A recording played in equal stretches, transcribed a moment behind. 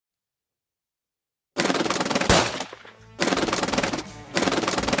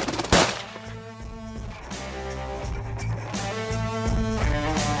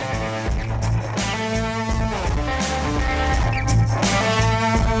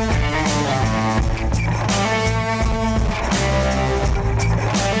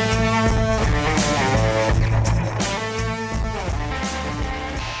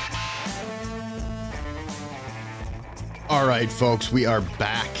right, folks, we are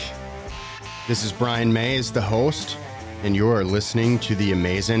back. This is Brian Mays, the host, and you are listening to the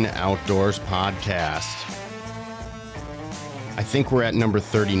Amazing Outdoors podcast. I think we're at number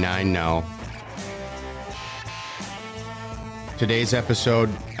 39 now. Today's episode,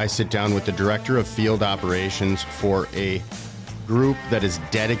 I sit down with the Director of Field Operations for a group that is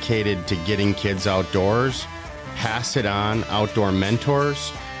dedicated to getting kids outdoors, Pass It On Outdoor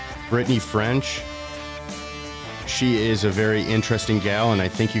Mentors, Brittany French. She is a very interesting gal, and I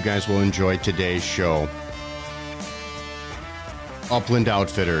think you guys will enjoy today's show. Uplnd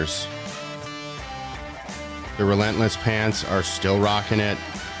Outfitters. The Relentless pants are still rocking it.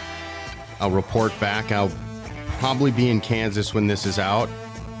 I'll report back. I'll probably be in Kansas when this is out.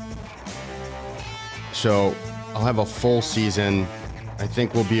 So I'll have a full season. I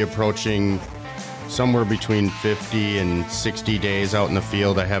think we'll be approaching somewhere between 50 and 60 days out in the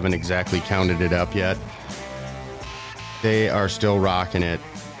field. I haven't exactly counted it up yet. They are still rocking it.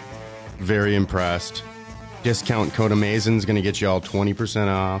 Very impressed. Discount code Amazing is going to get you all 20%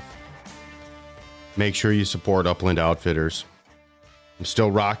 off. Make sure you support Upland Outfitters. I'm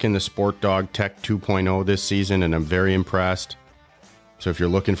still rocking the SportDog Tech 2.0 this season, and I'm very impressed. So if you're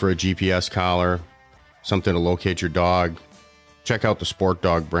looking for a GPS collar, something to locate your dog, check out the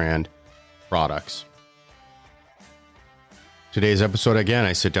SportDog brand products. Today's episode, again,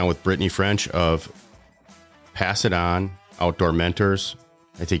 I sit down with Brittany French of Pass It On Outdoor Mentors.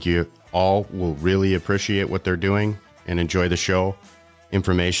 I think you all will really appreciate what they're doing and enjoy the show.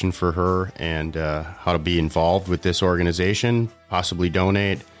 Information for her and how to be involved with this organization, possibly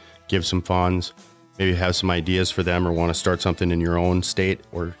donate, give some funds, maybe have some ideas for them or want to start something in your own state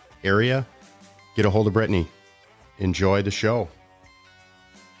or area. Get a hold of Brittany. Enjoy the show.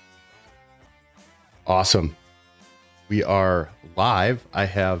 Awesome. We are live. I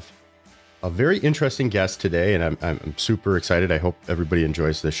have a very interesting guest today, and I'm super excited. I hope everybody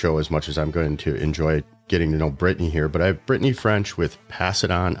enjoys the show as much as I'm going to enjoy getting to know Brittany here. But I have Brittany French with Pass It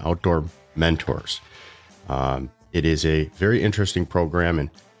On Outdoor Mentors. It is a very interesting program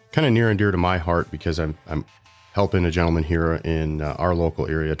and kind of near and dear to my heart because I'm helping a gentleman here in our local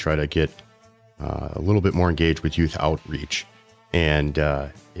area try to get a little bit more engaged with youth outreach. And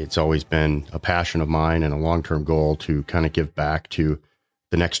it's always been a passion of mine and a long-term goal to kind of give back to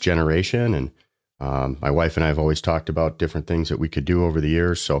the next generation. And my wife and I have always talked about different things that we could do over the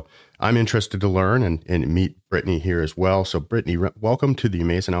years. So I'm interested to learn and meet Brittany here as well. So Brittany, welcome to the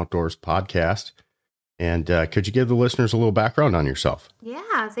Amazing Outdoors podcast. And could you give the listeners a little background on yourself?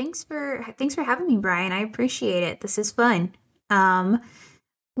 Yeah, thanks for having me, Brian. I appreciate it. This is fun.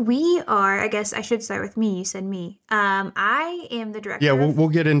 We are, I guess I should start with me. You said me. I am the director. Yeah, we'll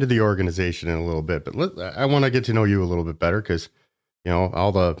get into the organization in a little bit, but I want to get to know you a little bit better because you know,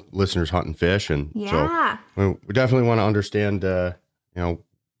 all the listeners hunt and fish. And yeah. So we definitely want to understand,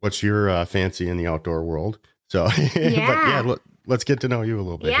 what's your fancy in the outdoor world. So, yeah. But yeah, let's get to know you a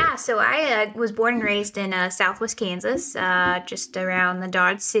little bit. Yeah. Here. So I was born and raised in Southwest Kansas, just around the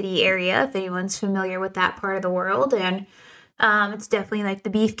Dodge City area, if anyone's familiar with that part of the world. And it's definitely like the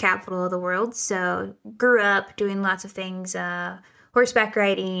beef capital of the world. So grew up doing lots of things, horseback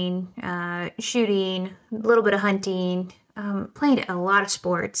riding, shooting, a little bit of hunting, played a lot of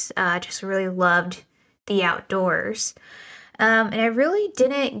sports, just really loved the outdoors. And I really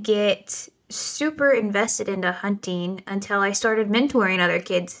didn't get super invested into hunting until I started mentoring other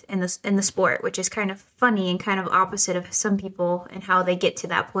kids in the sport, which is kind of funny and kind of opposite of some people and how they get to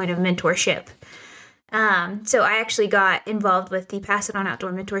that point of mentorship. So I actually got involved with the Pass It On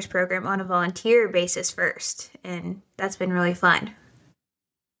Outdoor Mentors program on a volunteer basis first, and that's been really fun.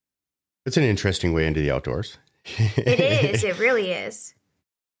 It's an interesting way into the outdoors. It is. It really is.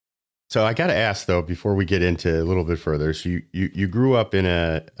 So I got to ask, though, before we get into a little bit further, so you grew up in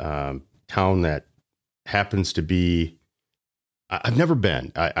a town that happens to be, I've never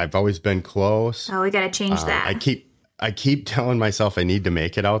been. I've always been close. Oh, we got to change that. I keep telling myself I need to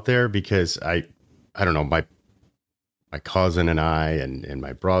make it out there because I don't know, my cousin and I and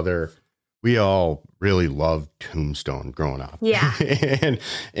my brother, we all really loved Tombstone growing up. Yeah.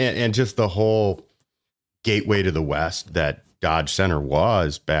 and just the whole gateway to the West that Dodge Center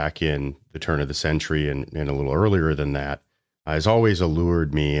was back in the turn of the century and a little earlier than that has always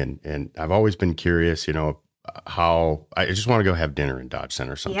allured me. And I've always been curious, how I just want to go have dinner in Dodge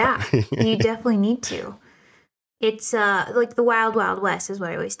Center sometime. Yeah, you definitely need to. It's like the wild, wild west is what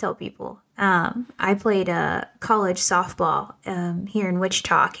I always tell people. I played college softball here in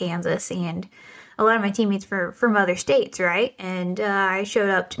Wichita, Kansas, and a lot of my teammates were from other states, right? And I showed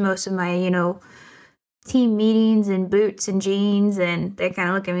up to most of my, team meetings in boots and jeans, and they kind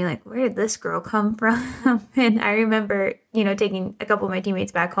of look at me like, where did this girl come from? And I remember, taking a couple of my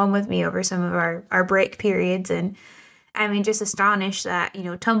teammates back home with me over some of our break periods, and I mean, just astonished that,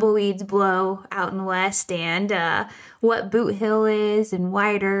 tumbleweeds blow out in the West, and what Boot Hill is, and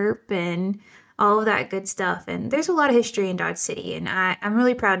White Earp, and all of that good stuff. And there's a lot of history in Dodge City, and I'm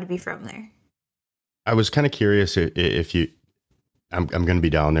really proud to be from there. I was kind of curious if I'm going to be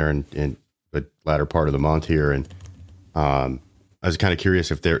down there in the latter part of the month here. And I was kind of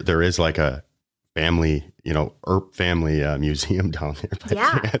curious if there is like a family, Earp family museum down there.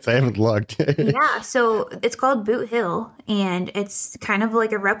 By chance. I haven't looked. Yeah. So it's called Boot Hill, and it's kind of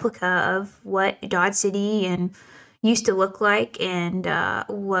like a replica of what Dodge City and used to look like, and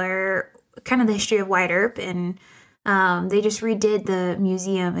where kind of the history of White Earp. And they just redid the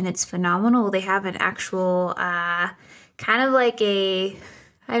museum, and it's phenomenal. They have an actual kind of like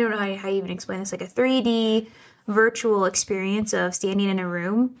I don't know how you even explain this, like a 3D virtual experience of standing in a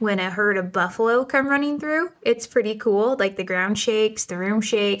room when a herd of buffalo come running through. It's pretty cool. Like the ground shakes, the room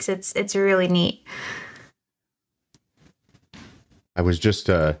shakes. It's really neat. I was just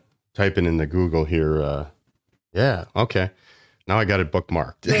typing in the Google here. Yeah. Okay. Now I got it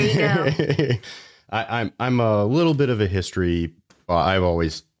bookmarked. There you go. I'm a little bit of a history. Well, I've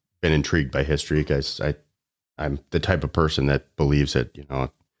always been intrigued by history because I'm the type of person that believes that,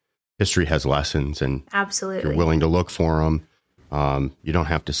 history has lessons, and absolutely, you're willing to look for them. You don't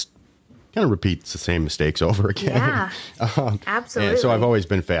have to kind of repeat the same mistakes over again. Yeah, absolutely. And so I've always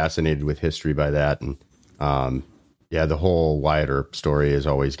been fascinated with history by that. And the whole Wyatt Earp story has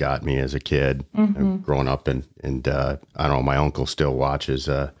always got me as a kid. Growing up, and I don't know, my uncle still watches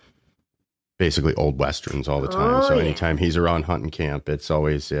basically old Westerns all the time. So anytime he's around hunting camp, it's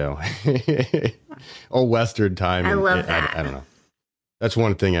always, old Western time. I love that. I don't know. That's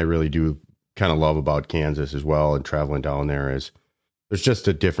one thing I really do kind of love about Kansas as well, and traveling down there, is there's just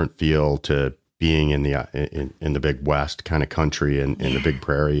a different feel to being in the big West kind of country, and in the big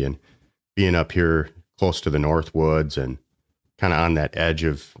prairie, and being up here close to the North Woods and kind of on that edge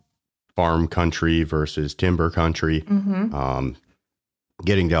of farm country versus timber country.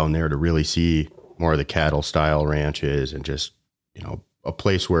 Getting down there to really see more of the cattle style ranches, and just, a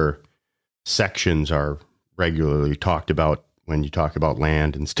place where sections are regularly talked about when you talk about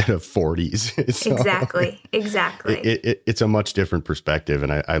land instead of 40s. So exactly. It's a much different perspective,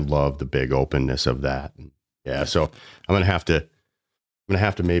 and I love the big openness of that. Yeah. So I'm going to have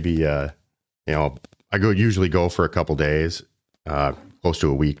to maybe, I usually go for a couple days, close to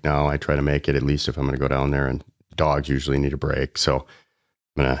a week now. I try to make it, at least if I'm going to go down there, and dogs usually need a break. So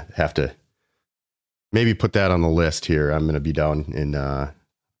I'm going to have to maybe put that on the list here. I'm going to be down in,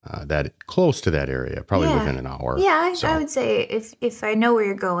 that close to that area, probably within an hour. Yeah, I would say if I know where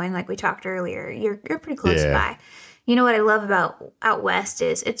you're going, like we talked earlier, you're pretty close by. You know what I love about out west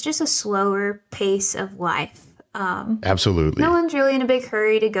is it's just a slower pace of life. Absolutely. No one's really in a big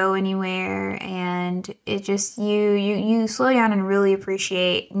hurry to go anywhere, and it just you slow down and really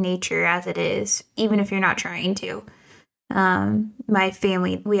appreciate nature as it is, even if you're not trying to. My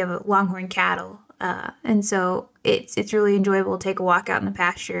family, we have longhorn cattle. And so it's really enjoyable to take a walk out in the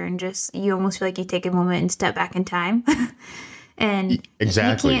pasture, and just, you almost feel like you take a moment and step back in time. And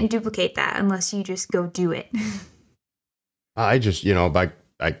exactly, you can't duplicate that unless you just go do it. I just,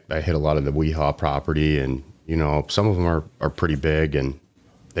 I hit a lot of the Weehaw property, and, some of them are pretty big, and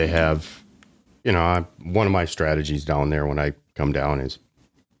they have, one of my strategies down there when I come down is,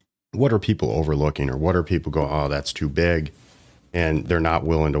 what are people overlooking, or what are people going, oh, that's too big. And they're not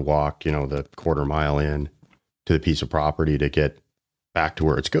willing to walk, the quarter mile in to the piece of property to get back to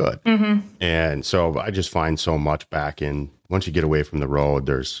where it's good. And so I just find so much back in, once you get away from the road,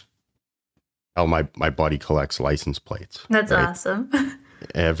 there's, my buddy collects license plates. That's awesome.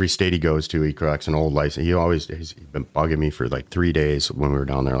 Every state he goes to, he collects an old license. He's been bugging me for like 3 days when we were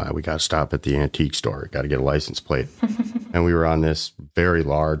down there. Like, we got to stop at the antique store. Got to get a license plate. And we were on this very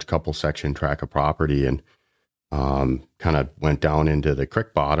large couple section tract of property, and kind of went down into the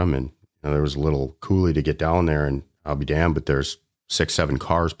creek bottom, and there was a little coulee to get down there, and I'll be damned, but there's 6-7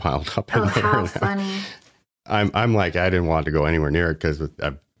 cars piled up in there. How funny. I'm like, I didn't want to go anywhere near it, because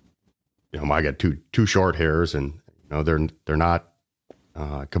I got two short hairs, and they're not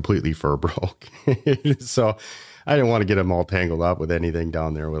completely fur broke. So I didn't want to get them all tangled up with anything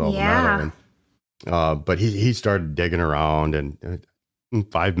down there with all the metal. And but he started digging around, and in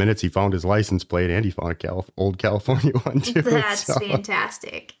 5 minutes, he found his license plate, and he found a old California one too. That's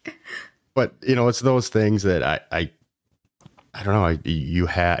fantastic. But it's those things that I don't know.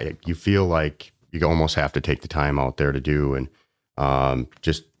 You feel like you almost have to take the time out there to do, and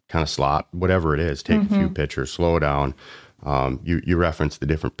just kind of slot, whatever it is, take a few pictures, slow down. You reference the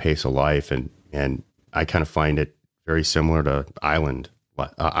different pace of life, and I kind of find it very similar to island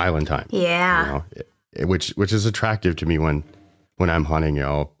time. Yeah. Which is attractive to me when I'm hunting.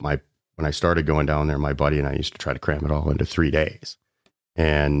 When I started going down there, my buddy and I used to try to cram it all into 3 days,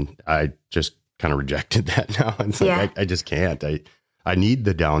 and I just kind of rejected that now. And it's like, I just can't. I need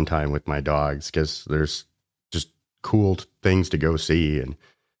the downtime with my dogs because there's just cool things to go see, and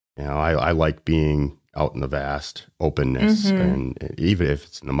I like being out in the vast openness, and even if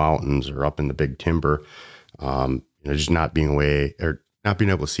it's in the mountains or up in the big timber, just not being away or not being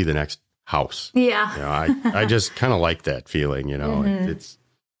able to see the next house. Yeah. I just kind of like that feeling, it's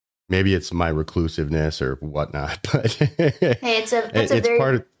maybe it's my reclusiveness or whatnot, but hey, it's a very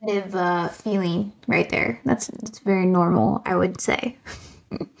positive feeling right there. It's very normal, I would say.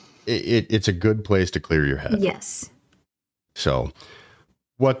 It's a good place to clear your head. Yes. So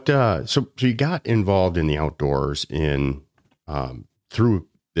so you got involved in the outdoors through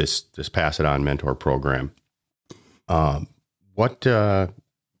this Pass It On mentor program. What have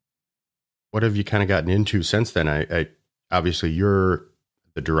you kind of gotten into since then? I obviously you're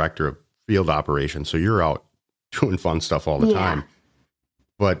the director of field operations, so you're out doing fun stuff all the time.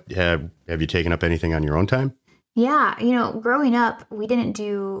 But have you taken up anything on your own time? Yeah, growing up, I didn't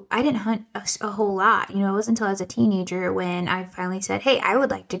hunt a whole lot. It wasn't until I was a teenager when I finally said, hey, I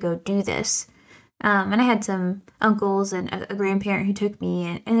would like to go do this. And I had some uncles and a grandparent who took me,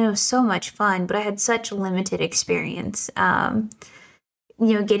 and it was so much fun, but I had such limited experience. Getting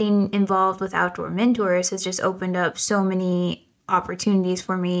involved with outdoor mentors has just opened up so many opportunities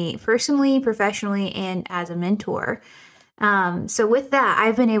for me personally, professionally, and as a mentor. So with that,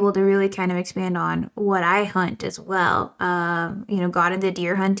 I've been able to really kind of expand on what I hunt as well. Got into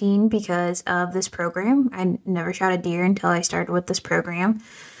deer hunting because of this program. I never shot a deer until I started with this program,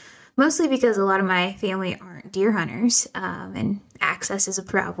 mostly because a lot of my family aren't deer hunters, and access is a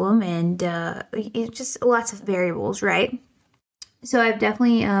problem, and it's just lots of variables, right? So I've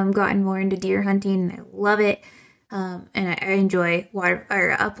definitely gotten more into deer hunting, and I love it. And I enjoy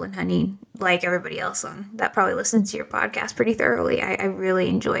upland hunting like everybody else that probably listens to your podcast pretty thoroughly. I really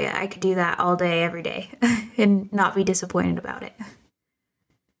enjoy it. I could do that all day, every day, and not be disappointed about it.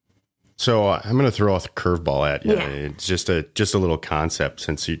 So I'm going to throw a curveball at you. Yeah. It's just a little concept,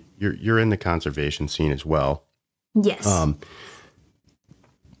 since you're in the conservation scene as well. Yes.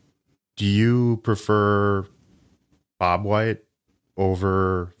 Do you prefer bobwhite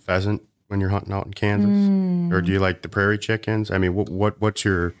over pheasant when you're hunting out in Kansas, or do you like the prairie chickens? I mean, what's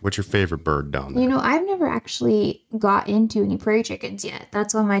your favorite bird down there? I've never actually got into any prairie chickens yet.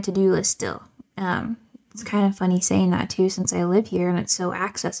 That's on my to-do list still. It's kind of funny saying that too, since I live here and it's so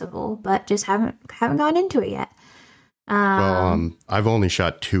accessible, but just haven't gotten into it yet. I've only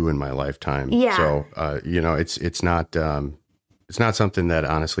shot 2 in my lifetime. Yeah. So, it's not something that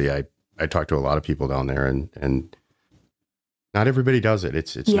honestly I talk to a lot of people down there, and not everybody does it.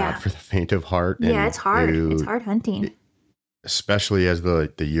 It's not for the faint of heart. Yeah, it's hard. It's hard hunting. Especially as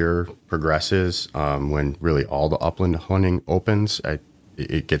the year progresses, when really all the upland hunting opens,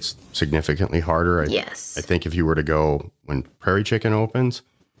 it gets significantly harder. Yes. I think if you were to go when prairie chicken opens,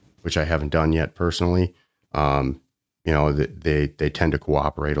 which I haven't done yet personally, they tend to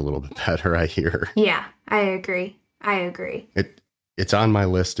cooperate a little bit better, I hear. Yeah, I agree. It's on my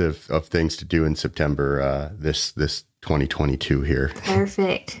list of things to do in September, this 2022 here.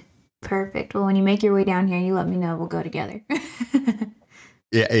 Perfect. Well, when you make your way down here, you let me know. We'll go together.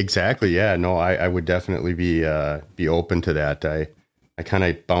 Yeah, exactly. Yeah, no, I would definitely be open to that. I kind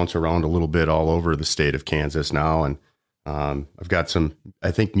of bounce around a little bit all over the state of Kansas now, and I've got some,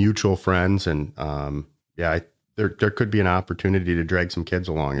 I think, mutual friends, and there could be an opportunity to drag some kids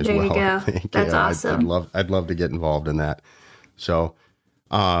along as well. There you go. I think. That's awesome. I'd love to get involved in that. So,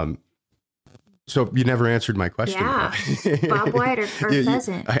 so you never answered my question. Yeah, bobwhite or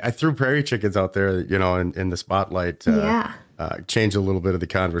pheasant. I threw prairie chickens out there, in the spotlight. Changed a little bit of the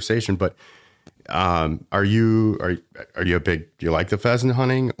conversation, but are you do you like the pheasant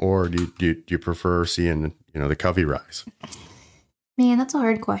hunting, or do you prefer seeing the covey rise? Man, that's a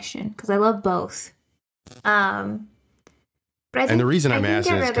hard question because I love both. But I think, and the reason I'm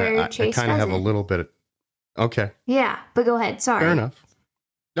asking is I kind of have a little bit of, okay. Yeah, but go ahead. Sorry. Fair enough.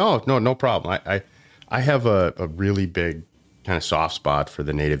 No problem. I have a really big kind of soft spot for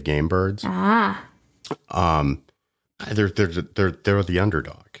the native game birds. Ah. They're the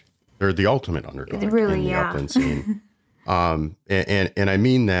underdog. They're the ultimate underdog really, in the upland scene. And I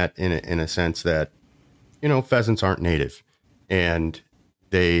mean that in a sense that, pheasants aren't native, and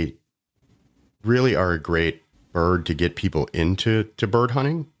they really are a great bird to get people into bird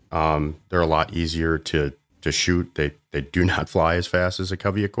hunting. They're a lot easier to shoot. They do not fly as fast as a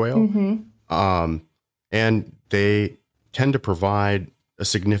covey of quail. And they tend to provide a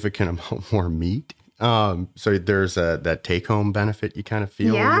significant amount more meat. So there's that take home benefit you kind of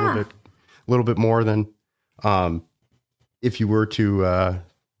feel a little bit more than if you were to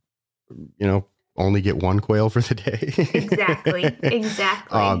only get one quail for the day.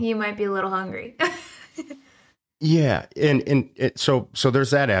 Exactly. You might be a little hungry. Yeah. So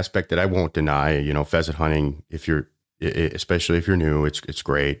there's that aspect that I won't deny. Pheasant hunting, especially if you're new, it's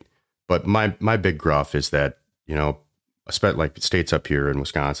great. But my big gruff is that, especially like states up here in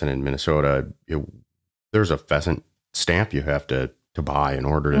Wisconsin and Minnesota, there's a pheasant stamp you have to buy in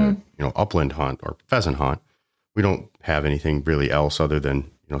order to, upland hunt or pheasant hunt. We don't have anything really else other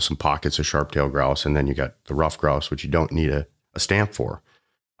than, some pockets of sharp-tailed grouse. And then you got the rough grouse, which you don't need a stamp for.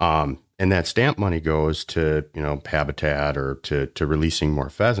 And that stamp money goes to, habitat or to releasing more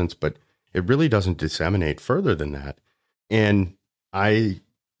pheasants, but it really doesn't disseminate further than that. And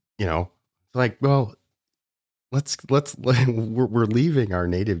well, we're leaving our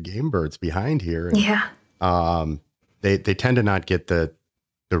native game birds behind here. And, they tend to not get the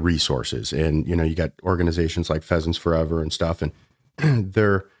resources, and, you got organizations like Pheasants Forever and stuff. And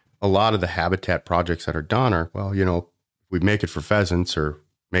a lot of the habitat projects that are done are, we make it for pheasants or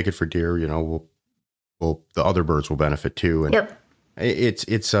make it for deer, the other birds will benefit too.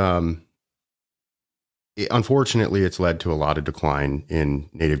 And unfortunately, it's led to a lot of decline in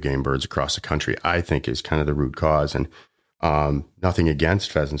native game birds across the country, I think is kind of the root cause. And nothing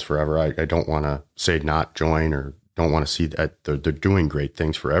against Pheasants Forever. I don't want to say not join or don't want to see that they're doing great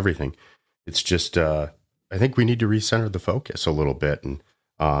things for everything. It's just, I think we need to recenter the focus a little bit. And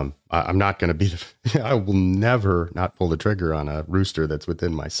I'm not going to I will never not pull the trigger on a rooster that's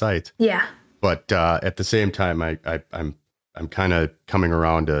within my sights. Yeah. But at the same time, I'm kind of coming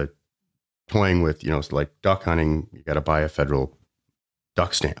around to toying with, like duck hunting. You got to buy a federal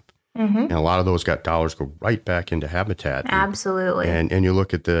duck stamp. And a lot of those dollars go right back into habitat. Absolutely. And you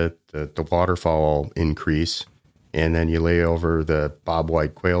look at the waterfowl increase, and then you lay over the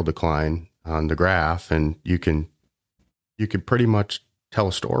bobwhite quail decline on the graph, and you can pretty much tell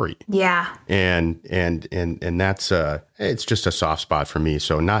a story. Yeah. And that's it's just a soft spot for me.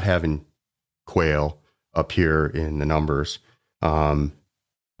 So not having quail up here in the numbers, our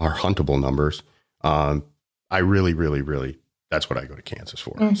huntable numbers, I really, that's what I go to Kansas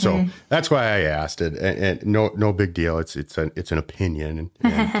for. So that's why I asked it, and no big deal. It's an opinion,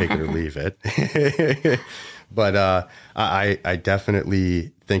 and take it or leave it. But I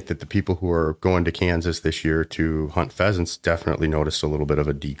definitely think that the people who are going to Kansas this year to hunt pheasants definitely noticed a little bit of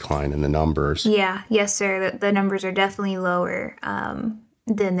a decline in the numbers. Yeah. Yes, sir. The numbers are definitely lower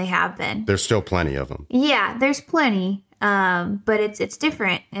than they have been. There's still plenty of them. Yeah, there's plenty. But it's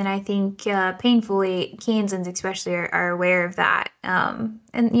different. And I think painfully, Kansans especially are aware of that. And,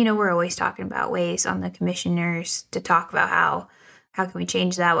 we're always talking about ways on the commissioners to talk about how can we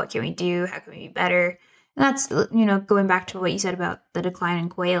change that? What can we do? How can we be better? And that's, going back to what you said about the decline in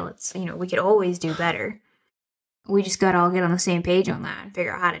quail. It's, we could always do better. We just got to all get on the same page on that and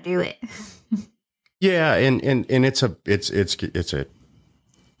figure out how to do it. Yeah. And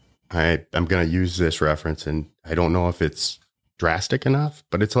I'm going to use this reference, and I don't know if it's drastic enough,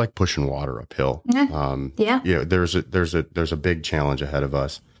 but it's like pushing water uphill. There's a big challenge ahead of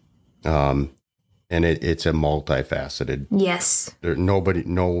us. And it's a multifaceted. Yes.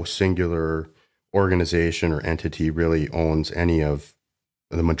 No singular organization or entity really owns any of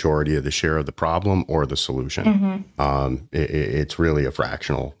the majority of the share of the problem or the solution. It's really a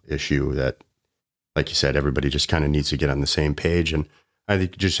fractional issue that, like you said, everybody just kind of needs to get on the same page. And I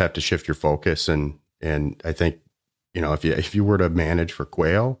think you just have to shift your focus. And I think, if you were to manage for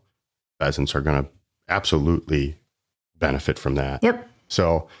quail, pheasants are going to absolutely benefit from that. Yep.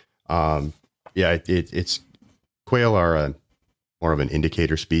 So, it's quail are more of an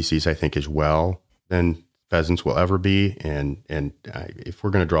indicator species, I think, as well than pheasants will ever be. And if we're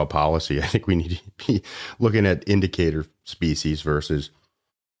going to draw policy, I think we need to be looking at indicator species versus,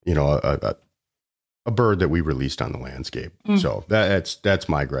 a bird that we released on the landscape. So that's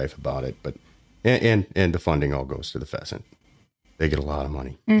my gripe about it. But and the funding all goes to the pheasant. They get a lot of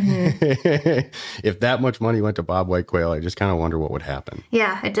money. If that much money went to bobwhite quail, I just kind of wonder what would happen.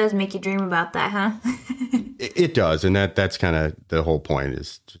 Yeah, it does make you dream about that, huh? It does, and that's kind of the whole point,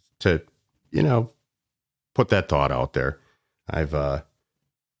 is to put that thought out there. I've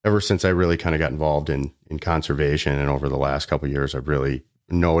ever since I really kind of got involved in conservation, and over the last couple of years, I've really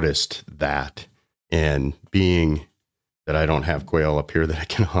noticed that. And being that I don't have quail up here that I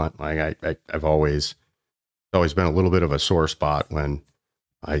can hunt, like I've always been a little bit of a sore spot when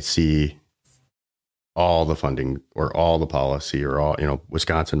I see all the funding or all the policy or all,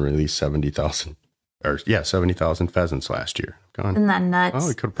 Wisconsin released 70,000 pheasants last year. Gone. Isn't that nuts? Oh,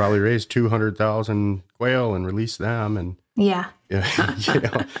 we could probably raise 200,000 quail and release them. And yeah,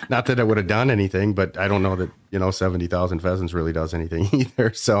 not that it would have done anything, but I don't know that, 70,000 pheasants really does anything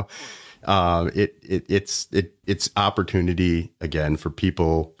either. So, it's opportunity again for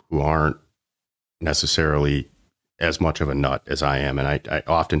people who aren't necessarily as much of a nut as I am. And I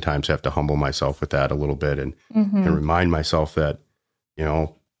oftentimes have to humble myself with that a little bit and remind myself that, the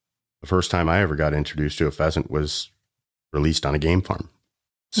first time I ever got introduced to a pheasant was released on a game farm.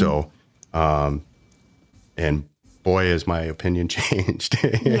 So, and boy, has my opinion changed.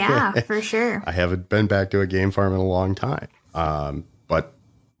 Yeah, for sure. I haven't been back to a game farm in a long time. But,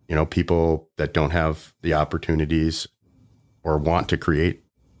 people that don't have the opportunities or want to create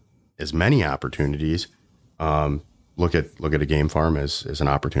as many opportunities, look at a game farm as an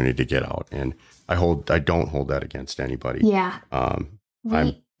opportunity to get out. And I don't hold that against anybody. Yeah. I'm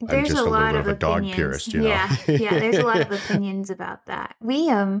just a little bit of a dog purist, Yeah. Yeah. There's a lot of opinions about that.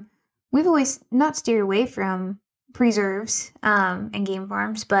 We've always not steered away from preserves, and game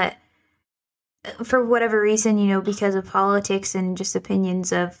farms, but for whatever reason, because of politics and just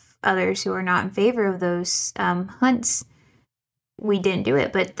opinions of others who are not in favor of those, hunts, we didn't do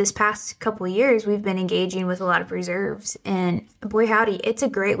it. But this past couple of years, we've been engaging with a lot of preserves, and boy, howdy, it's a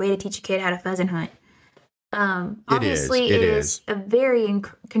great way to teach a kid how to pheasant hunt. Obviously, it is a very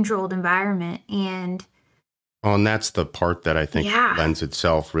controlled environment, and that's the part that I think lends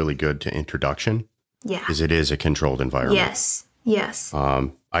itself really good to introduction. Yeah, because it is a controlled environment. Yes.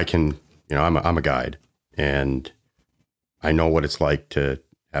 I can, I'm a guide, and I know what it's like to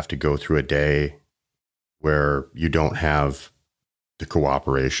have to go through a day where you don't have the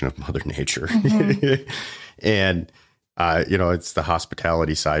cooperation of Mother Nature. And, it's the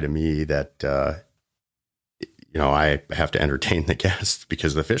hospitality side of me that, I have to entertain the guests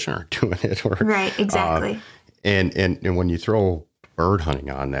because the fish aren't doing it. Right, exactly. And when you throw bird hunting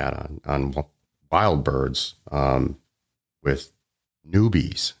on that, on wild birds, with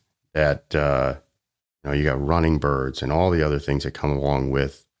newbies that, you got running birds and all the other things that come along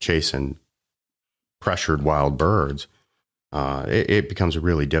with chasing pressured wild birds, it becomes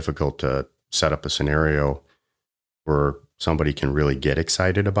really difficult to set up a scenario where somebody can really get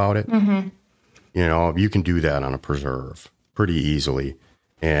excited about it. You can do that on a preserve pretty easily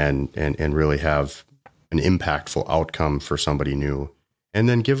and really have an impactful outcome for somebody new, and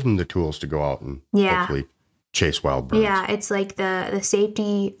then give them the tools to go out and hopefully chase wild birds. Yeah, it's like the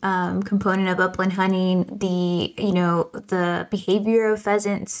safety component of upland hunting, the behavior of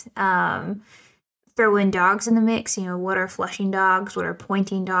pheasants, throw in dogs in the mix. What are flushing dogs? What are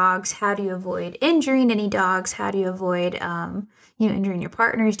pointing dogs? How do you avoid injuring any dogs? How do you avoid, injuring your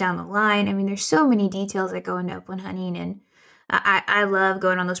partners down the line? I mean, there's so many details that go into upland hunting, and I love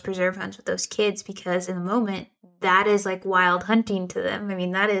going on those preserve hunts with those kids because in the moment, that is like wild hunting to them. I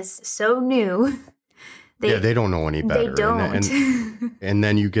mean, that is so new. They don't know any better. They don't. And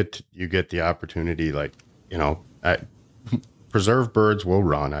then you get the opportunity, like, preserve birds will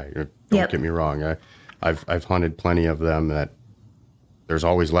run. Don't get me wrong. I've hunted plenty of them that there's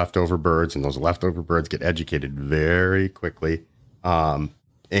always leftover birds, and those leftover birds get educated very quickly. But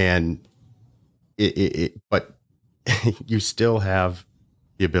you still have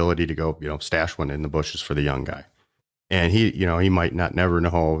the ability to go, stash one in the bushes for the young guy. And he might never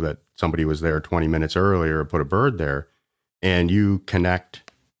know that somebody was there 20 minutes earlier, put a bird there, and you connect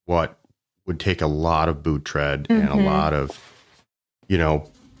what would take a lot of boot tread and a lot of,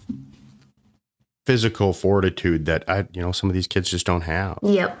 physical fortitude that some of these kids just don't have.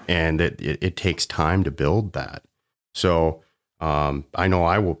 Yep. And it takes time to build that. So, I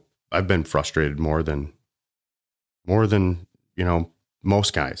know I've been frustrated more than,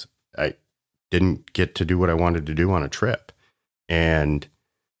 most guys. I didn't get to do what I wanted to do on a trip. And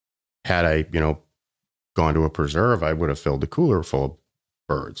had I, gone to a preserve, I would have filled the cooler full of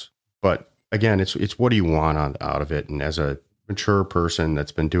birds. But again, it's what do you want out of it? And as a mature person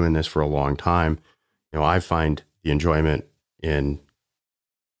that's been doing this for a long time, I find the enjoyment in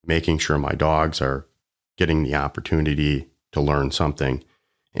making sure my dogs are getting the opportunity to learn something.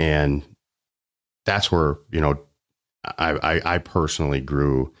 And that's where, I personally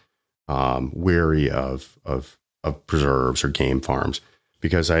grew weary of preserves or game farms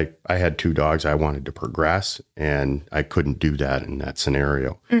because I had two dogs I wanted to progress, and I couldn't do that in that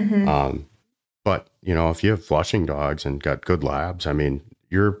scenario. But, if you have flushing dogs and got good labs, I mean,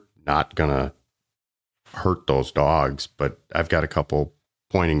 you're not going to hurt those dogs. But I've got a couple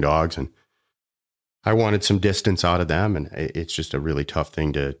pointing dogs, and I wanted some distance out of them, and it's just a really tough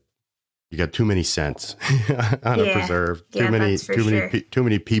thing to. You got too many scents on a preserve. Too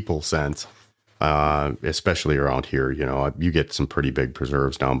many people scents, especially around here. You know, you get some pretty big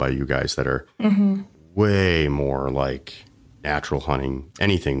preserves down by you guys that are way more like natural hunting.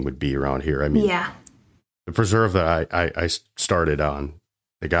 Anything would be around here. I mean, the preserve that I started on,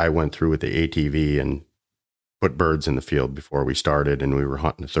 the guy went through with the ATV and put birds in the field before we started, and we were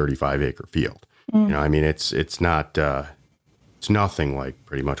hunting a 35-acre field. You know, I mean, it's not it's nothing like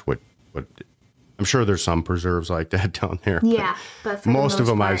pretty much what I'm sure there's some preserves like that down there. Yeah, but most of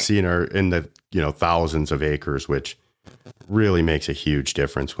them I've seen are in the thousands of acres, which really makes a huge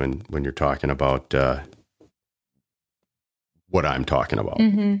difference when you're talking about what I'm talking about.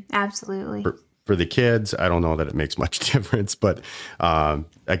 Absolutely. For the kids, I don't know that it makes much difference, but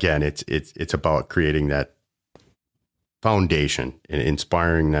again, it's about creating that foundation and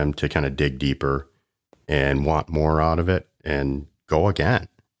inspiring them to kind of dig deeper and want more out of it and go again.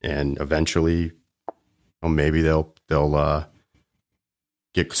 And eventually, maybe they'll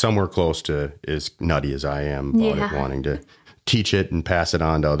get somewhere close to as nutty as I am about it, wanting to teach it and pass it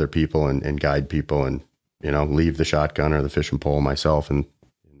on to other people and guide people, and leave the shotgun or the fishing pole myself and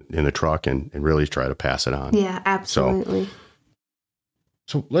in the truck and really try to pass it on. Yeah, absolutely.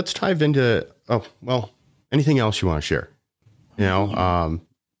 So let's dive into anything else you want to share?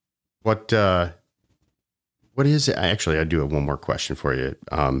 What is it? Actually, I do have one more question for you.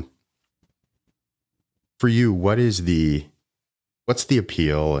 For you, what's the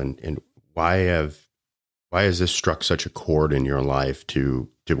appeal and why has this struck such a chord in your life to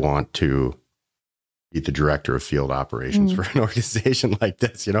want to be the director of field operations for an organization like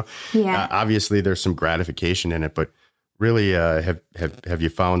this? Obviously there's some gratification in it, but really, have you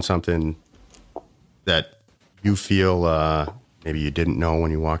found something that you feel, maybe you didn't know when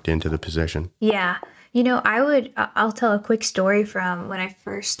you walked into the position? Yeah. I'll tell a quick story from when I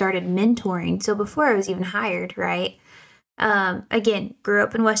first started mentoring. So before I was even hired, right? Again, grew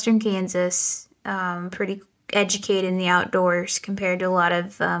up in Western Kansas, pretty educated in the outdoors compared to a lot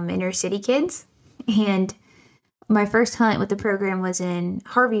of inner city kids. And my first hunt with the program was in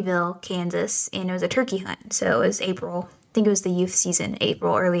Harveyville, Kansas, and it was a turkey hunt. So it was April. I think it was the youth season,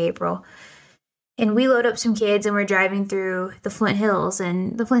 early April. And we load up some kids and we're driving through the Flint Hills,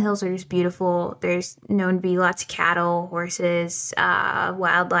 and the Flint Hills are just beautiful. There's known to be lots of cattle, horses,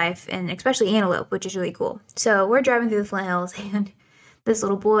 wildlife, and especially antelope, which is really cool. So we're driving through the Flint Hills, and this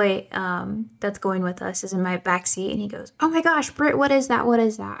little boy that's going with us is in my back seat, and he goes, "Oh my gosh, Britt, what is that? What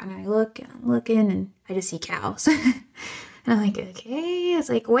is that?" And I look, and I'm looking, and I just see cows. And I'm like, okay. It's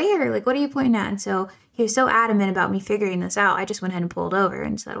like, where? Like, what are you pointing at? And so he was so adamant about me figuring this out, I just went ahead and pulled over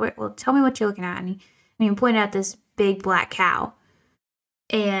and said, "Wait, well, tell me what you're looking at." And he pointed at this big black cow.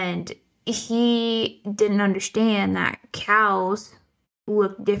 And he didn't understand that cows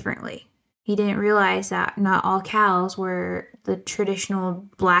look differently. He didn't realize that not all cows were the traditional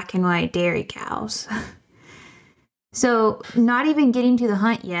black and white dairy cows. So not even getting to the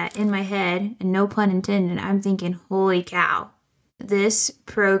hunt yet, in my head, and no pun intended, I'm thinking, holy cow, this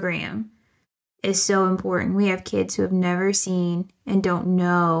program is so important. We have kids who have never seen and don't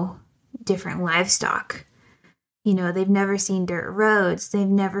know different livestock. They've never seen dirt roads. They've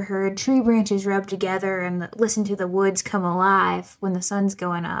never heard tree branches rub together and listen to the woods come alive when the sun's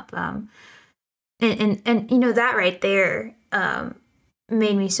going up. And that right there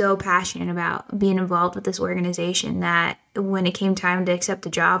made me so passionate about being involved with this organization that when it came time to accept the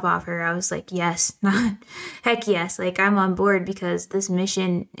job offer, I was like, yes, heck yes. Like, I'm on board because this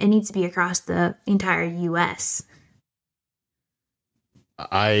mission, it needs to be across the entire U.S.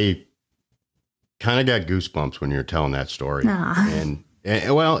 I kind of got goosebumps when you're telling that story. And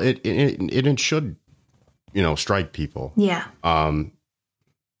well, it should, strike people. Yeah.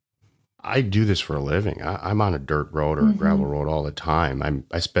 I do this for a living. I'm on a dirt road or a gravel road all the time.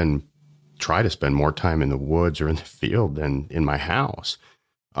 I try to spend more time in the woods or in the field than in my house.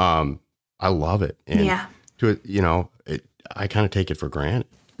 I love it. And I kind of take it for granted.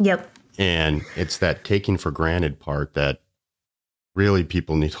 Yep. And it's that taking for granted part that really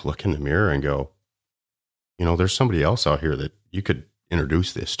people need to look in the mirror and go, there's somebody else out here that you could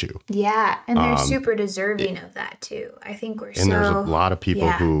introduce this to. Yeah. And they're super deserving of that too. I think there's a lot of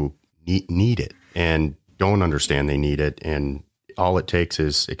people who need it and don't understand they need it, and all it takes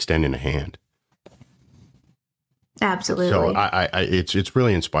is extending a hand. Absolutely. So it's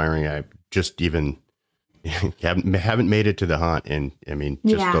really inspiring. I just even haven't made it to the hunt, and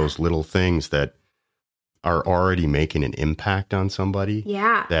those little things that are already making an impact on somebody.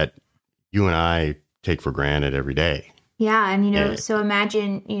 Yeah. That you and I take for granted every day. Yeah. And, And so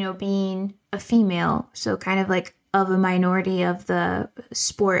imagine, being a female, so kind of like of a minority of the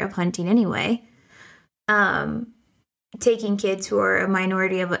sport of hunting anyway, um, taking kids who are a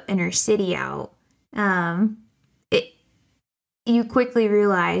minority of an inner city out, it you quickly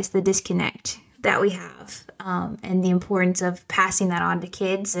realize the disconnect that we have, and the importance of passing that on to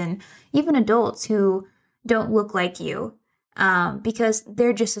kids and even adults who don't look like you, because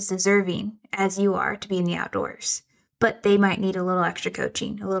they're just as deserving as you are to be in the outdoors. But they might need a little extra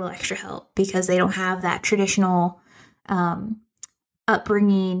coaching, a little extra help because they don't have that traditional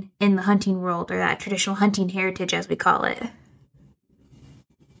upbringing in the hunting world, or that traditional hunting heritage, as we call it.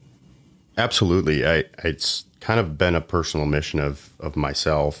 absolutely, it's kind of been a personal mission of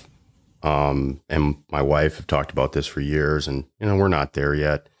myself, and my wife have talked about this for years, and we're not there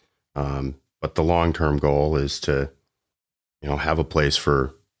yet. But the long-term goal is to, have a place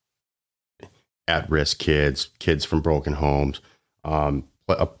for at-risk kids from broken homes,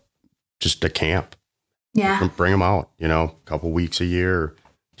 just a camp. Yeah. Bring them out, a couple weeks a year,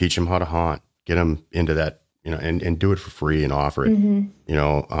 teach them how to hunt, get them into that, and do it for free and offer it.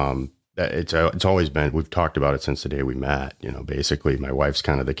 That it's always been, we've talked about it since the day we met. Basically my wife's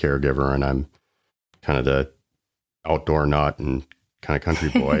kind of the caregiver and I'm kind of the outdoor nut and kind of country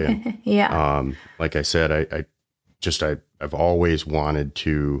boy. And, Yeah. like I said, I've always wanted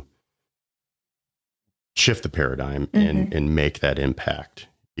to shift the paradigm and make that impact,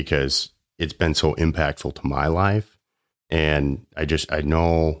 because it's been so impactful to my life. And I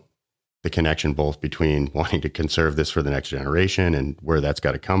know the connection both between wanting to conserve this for the next generation and where that's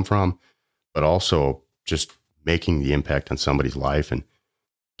got to come from, but also just making the impact on somebody's life and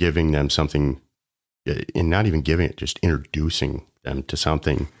giving them something, and not even giving it, just introducing them to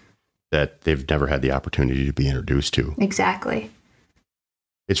something that they've never had the opportunity to be introduced to. Exactly.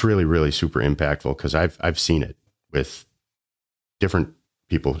 It's really, really super impactful, because I've seen it with different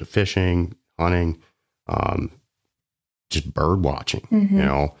people fishing, hunting, just bird watching.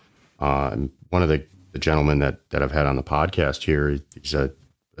 One of the gentlemen that I've had on the podcast here, he's a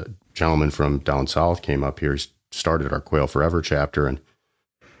gentleman from down south, came up here, started our Quail Forever chapter, and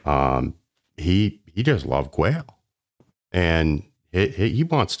he just loved quail, and he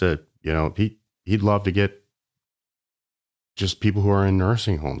wants to, he'd love to get just people who are in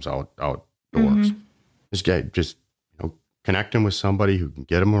nursing homes outdoors. This guy just connect him with somebody who can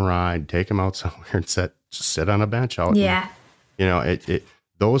get him a ride, take him out somewhere and sit on a bench out. Yeah. And,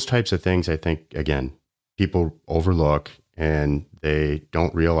 those types of things, I think, again, people overlook, and they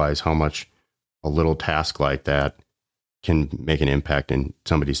don't realize how much a little task like that can make an impact in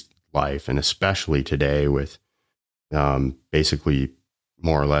somebody's life. And especially today with, basically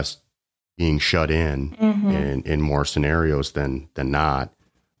more or less being shut in more scenarios than not,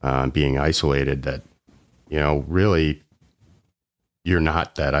 being isolated, that, really, you're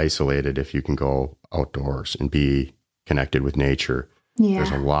not that isolated if you can go outdoors and be connected with nature. Yeah.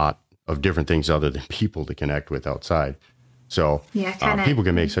 There's a lot of different things other than people to connect with outside. So people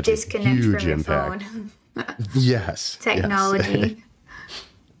can make such a huge impact. Yes. Technology.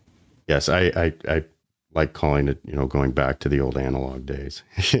 Yes. I like calling it, going back to the old analog days.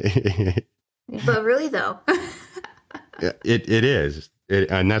 But really though. It is.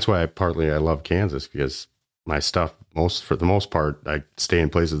 And that's why I love Kansas, because my stuff, for the most part, I stay in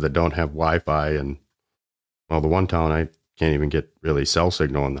places that don't have Wi-Fi, and the one town I can't even get really cell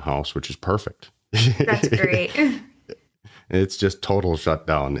signal in the house, which is perfect. That's great. It's just total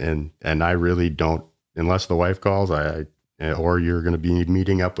shutdown, and I really don't, unless the wife calls, or you're going to be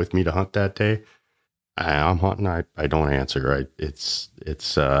meeting up with me to hunt that day. I'm hunting. I don't answer. It's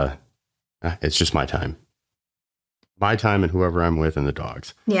just my time. My time and whoever I'm with and the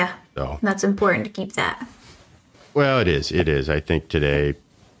dogs. Yeah. So that's important to keep that. Well, it is. It is. I think today,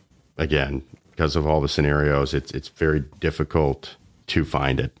 again, because of all the scenarios, it's very difficult to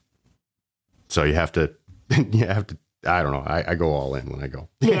find it. So you have to, I don't know. I go all in when I go.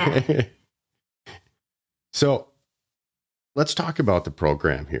 Yeah. So let's talk about the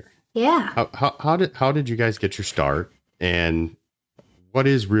program here. Yeah. How did you guys get your start, and what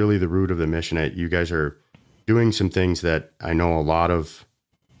is really the root of the mission? You guys are doing some things that I know a lot of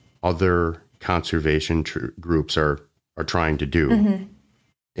other conservation groups are trying to do.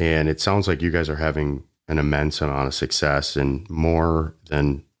 And it sounds like you guys are having an immense amount of success, and more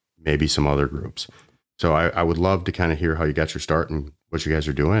than maybe some other groups. So I would love to kind of hear how you got your start and what you guys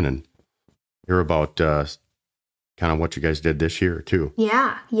are doing, and hear about kind of what you guys did this year too.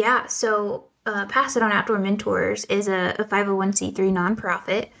 Yeah. So Pass It On Outdoor Mentors is a 501c3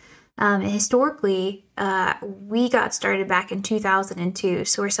 nonprofit Historically, we got started back in 2002,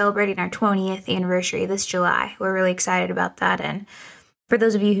 so we're celebrating our 20th anniversary this July. We're really excited about that. And for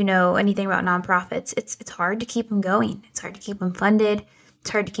those of you who know anything about nonprofits, it's hard to keep them going. It's hard to keep them funded. It's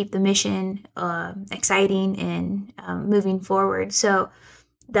hard to keep the mission exciting and moving forward. So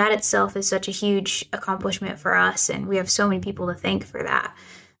that itself is such a huge accomplishment for us, and we have so many people to thank for that.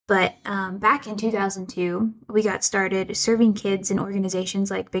 But back in 2002, we got started serving kids in organizations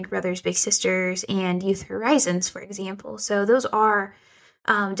like Big Brothers Big Sisters and Youth Horizons, for example. So those are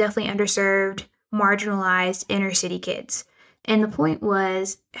definitely underserved, marginalized inner city kids. And the point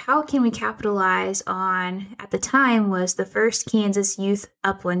was, how can we capitalize on, at the time, was the first Kansas Youth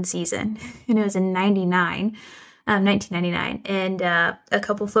Upland season, and it was in 1999. And a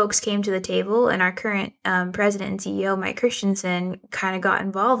couple folks came to the table, and our current president and CEO, Mike Christensen, kind of got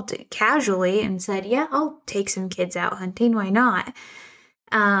involved casually and said, yeah, I'll take some kids out hunting. Why not?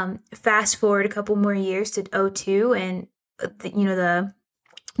 Fast forward a couple more years to 2002, and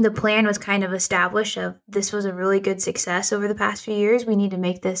the plan was kind of established of this was a really good success over the past few years. We need to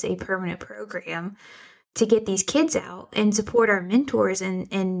make this a permanent program to get these kids out and support our mentors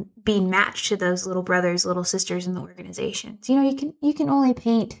and being matched to those little brothers, little sisters in the organizations. You can only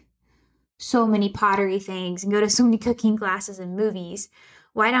paint so many pottery things and go to so many cooking classes and movies.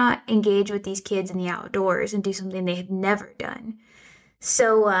 Why not engage with these kids in the outdoors and do something they have never done?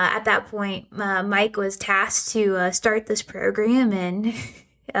 So at that point, Mike was tasked to start this program, and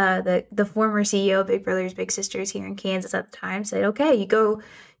the former CEO of Big Brothers Big Sisters here in Kansas at the time said, okay, you go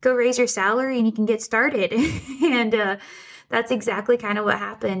raise your salary and you can get started. And that's exactly kind of what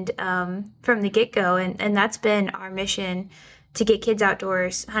happened from the get-go. And that's been our mission, to get kids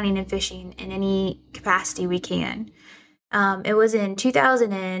outdoors hunting and fishing in any capacity we can. It was in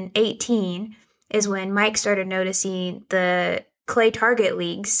 2018 is when Mike started noticing the clay target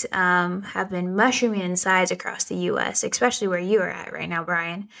leagues have been mushrooming in size across the U.S., especially where you are at right now,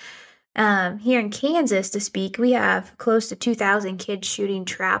 Brian. Here in Kansas, to speak, we have close to 2,000 kids shooting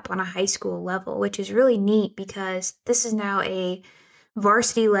trap on a high school level, which is really neat because this is now a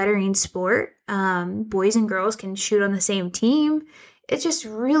varsity lettering sport. Boys and girls can shoot on the same team. It's just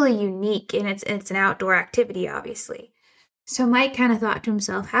really unique, and it's an outdoor activity, obviously. So Mike kind of thought to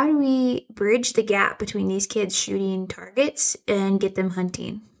himself, how do we bridge the gap between these kids shooting targets and get them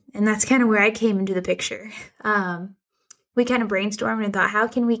hunting? And that's kind of where I came into the picture. We kind of brainstormed and thought, how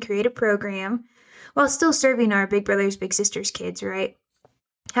can we create a program while still serving our Big Brothers Big Sisters kids, right?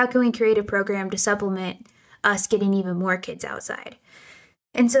 How can we create a program to supplement us getting even more kids outside?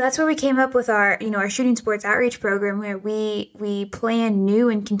 And so that's where we came up with our shooting sports outreach program, where we plan new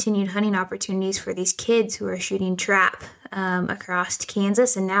and continued hunting opportunities for these kids who are shooting trap across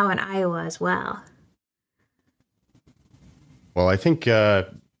Kansas and now in Iowa as well. Well, I think there's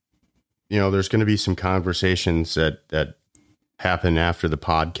going to be some conversations that happen after the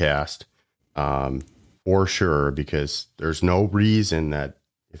podcast, for sure, because there's no reason that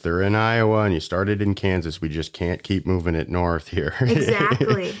if they're in Iowa and you started in Kansas, we just can't keep moving it north here.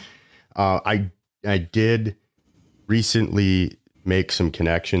 Exactly. I did recently make some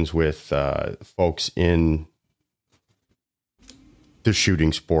connections with folks in the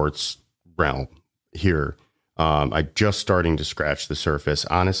shooting sports realm here. I just starting to scratch the surface.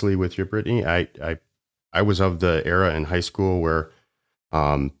 Honestly, with you, Brittany, I was of the era in high school where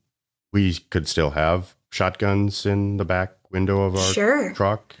we could still have shotguns in the back window of our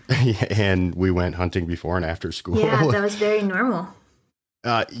truck, and we went hunting before and after school. Yeah, that was very normal.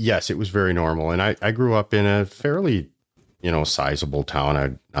 Yes, it was very normal. And I grew up in a fairly, sizable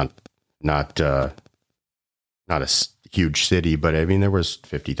town. Not a huge city, but I mean, there was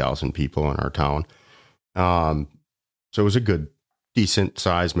 50,000 people in our town. So it was a good, decent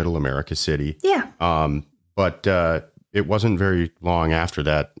sized middle America city. Yeah. But it wasn't very long after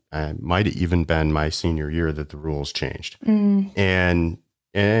that. It might have even been my senior year that the rules changed. And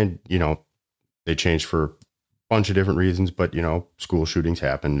they changed for a bunch of different reasons, but school shootings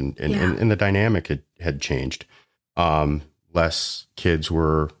happened and the dynamic had changed. Less kids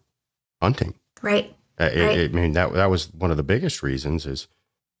were hunting. Right. I mean, that was one of the biggest reasons. Is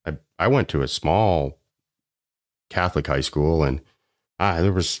I went to a small Catholic high school, and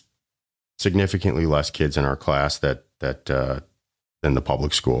there was significantly less kids in our class than the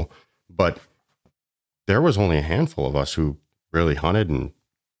public school, but there was only a handful of us who really hunted and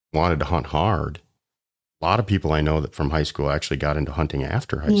wanted to hunt hard. A lot of people I know that from high school actually got into hunting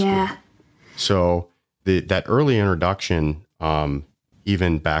after high school. So that early introduction,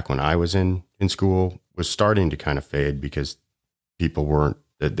 even back when I was in school, was starting to kind of fade because people weren't.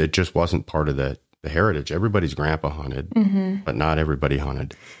 It just wasn't part of the heritage. Everybody's grandpa hunted, but not everybody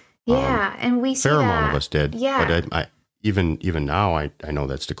hunted. Yeah, and we see Fair that. amount of us did. Yeah. But even now, I know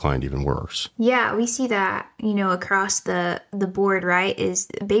that's declined even worse. Yeah, we see that, across the board, right? Is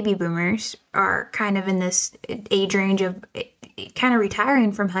baby boomers are kind of in this age range of kind of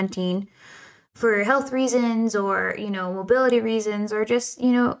retiring from hunting for health reasons or, mobility reasons, or just,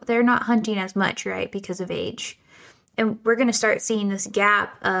 they're not hunting as much, right? Because of age. And we're going to start seeing this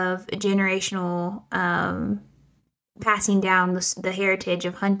gap of generational passing down the heritage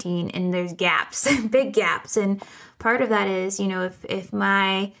of hunting, and there's gaps, big gaps. And part of that is, if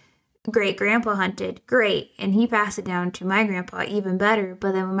my great grandpa hunted, great, and he passed it down to my grandpa, even better.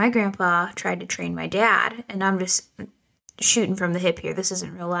 But then when my grandpa tried to train my dad, and I'm just shooting from the hip here, this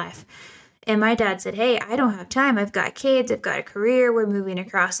isn't real life. And my dad said, hey, I don't have time. I've got kids. I've got a career. We're moving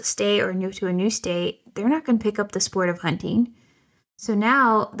across the state or new to a new state. They're not going to pick up the sport of hunting. So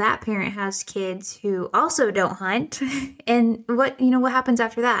now that parent has kids who also don't hunt. And what happens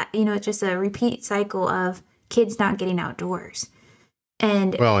after that? It's just a repeat cycle of kids not getting outdoors.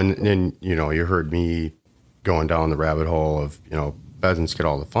 And well, and you heard me going down the rabbit hole of, pheasants get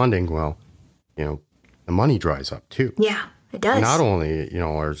all the funding. Well, the money dries up too. Yeah, it does. Not only,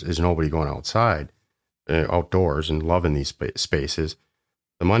 is nobody going outside, outdoors and loving these spaces,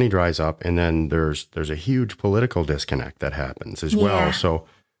 the money dries up, and then there's a huge political disconnect that happens as well. So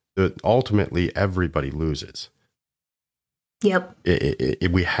ultimately everybody loses. Yep.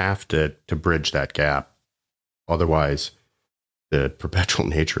 We have to bridge that gap. Otherwise, the perpetual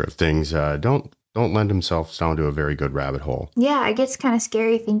nature of things don't lend themselves down to a very good rabbit hole. Yeah, it gets kind of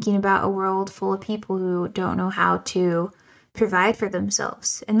scary thinking about a world full of people who don't know how to provide for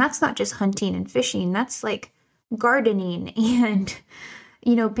themselves. And that's not just hunting and fishing. That's like gardening and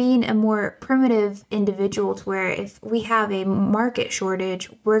being a more primitive individual, to where if we have a market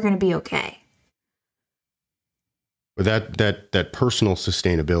shortage, we're going to be okay. But that personal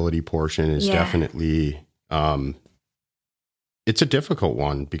sustainability portion is definitely, it's a difficult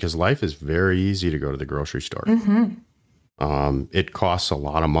one, because life is very easy to go to the grocery store. Mm-hmm. It costs a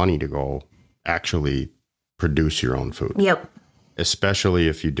lot of money to go actually produce your own food. Yep. Especially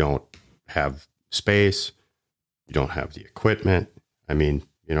if you don't have space, you don't have the equipment. I mean,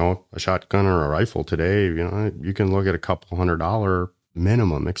 a shotgun or a rifle today, you can look at a couple $100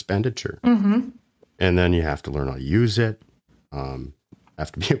 minimum expenditure. Mm-hmm. And then you have to learn how to use it.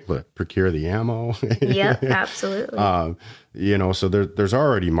 Have to be able to procure the ammo. Yep, absolutely. So there's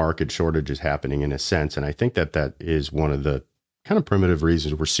already market shortages happening in a sense. And I think that is one of the kind of primitive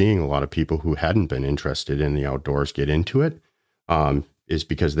reasons we're seeing a lot of people who hadn't been interested in the outdoors get into it, is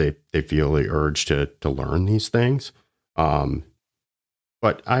because they feel the urge to learn these things.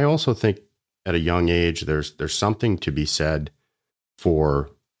 But I also think at a young age, there's something to be said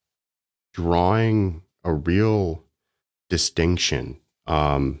for drawing a real distinction,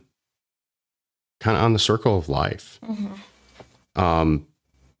 kind of on the circle of life. Mm-hmm.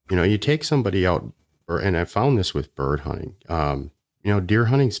 You take somebody out, and I found this with bird hunting. Deer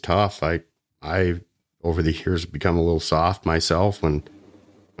hunting's tough. I over the years become a little soft myself when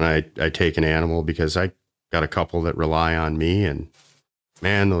I take an animal, because I got a couple that rely on me, and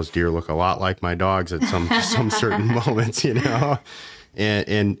man, those deer look a lot like my dogs at some certain moments,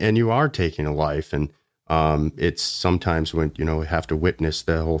 and you are taking a life, and it's sometimes when we have to witness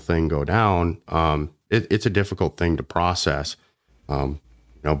the whole thing go down. It's a difficult thing to process.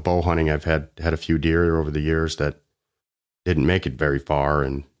 Bow hunting, I've had a few deer over the years that didn't make it very far,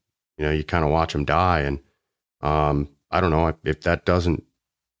 and you kind of watch them die, and I don't know if that doesn't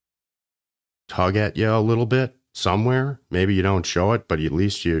tug at you a little bit somewhere. Maybe you don't show it, but at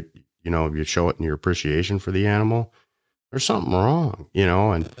least you show it in your appreciation for the animal. There's something wrong,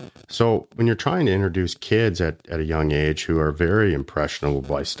 and so when you're trying to introduce kids at a young age who are very impressionable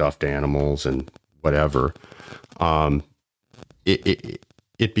by stuffed animals and whatever,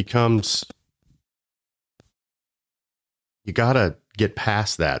 it becomes, you gotta get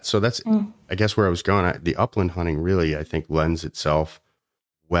past that. So that's, I guess, where I was going. The upland hunting really, I think, lends itself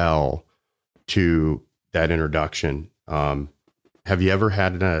well to that introduction. Have you ever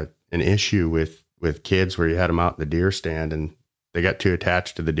had an issue with kids where you had them out in the deer stand and they got too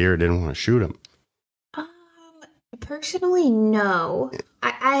attached to the deer, didn't want to shoot them? Personally, no.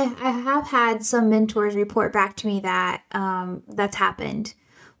 I have had some mentors report back to me that that's happened.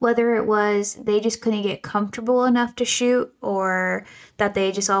 Whether it was they just couldn't get comfortable enough to shoot, or that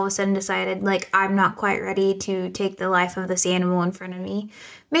they just all of a sudden decided, like, I'm not quite ready to take the life of this animal in front of me.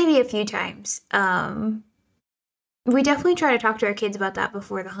 Maybe a few times. We definitely try to talk to our kids about that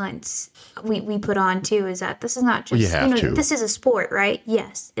before the hunts we put on too, is that this is not just, this is a sport, right?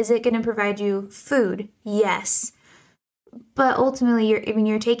 Yes. Is it going to provide you food? Yes. But ultimately,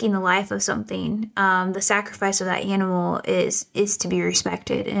 you're taking the life of something. The sacrifice of that animal is to be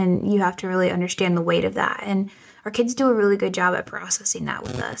respected, and you have to really understand the weight of that. And our kids do a really good job at processing that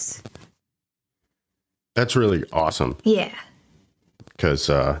with us. That's really awesome. Yeah. Because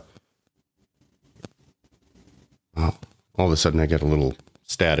all of a sudden I get a little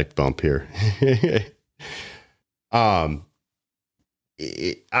static bump here. Like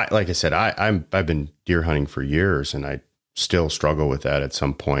I said, I've been deer hunting for years, and I still struggle with that at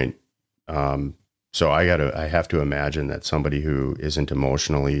some point. So I have to imagine that somebody who isn't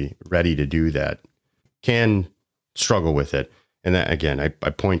emotionally ready to do that can struggle with it. And that, again, I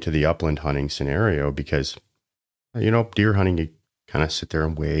point to the upland hunting scenario because, deer hunting, you kind of sit there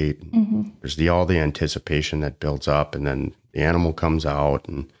and wait. And there's all the anticipation that builds up, and then the animal comes out.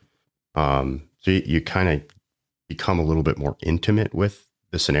 And so you kind of become a little bit more intimate with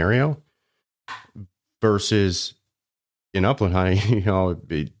the scenario versus in upland hunting, all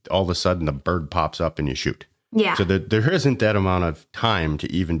of a sudden the bird pops up and you shoot. Yeah. So there isn't that amount of time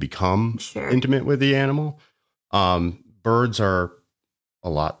to even become intimate with the animal. Birds are a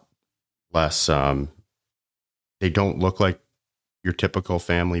lot less, they don't look like your typical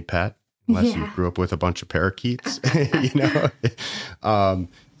family pet unless you grew up with a bunch of parakeets,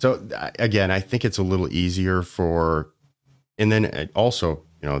 So again, I think it's a little easier and then also,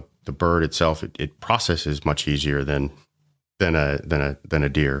 the bird itself, it processes much easier than a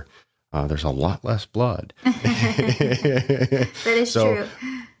deer. There's a lot less blood. That is true.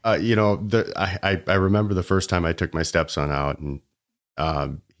 I remember the first time I took my stepson out, and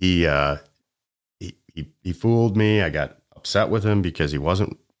he fooled me. I got upset with him because he was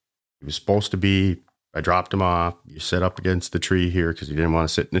supposed to be. I dropped him off. You sit up against the tree here because he didn't want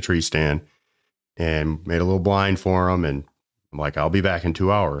to sit in the tree stand, and made a little blind for him. And I'm like, I'll be back in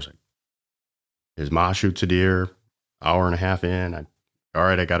 2 hours. His ma shoots a deer, hour and a half in. All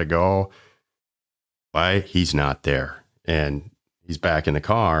right, I got to go. Why? He's not there. And he's back in the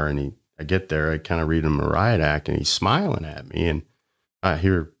car, and I get there, I kind of read him a riot act, and he's smiling at me. And I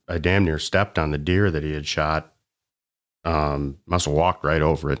damn near stepped on the deer that he had shot. Must have walked right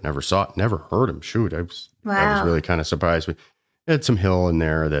over it. Never saw it. Never heard him shoot. I was really kind of surprised. It had some hill in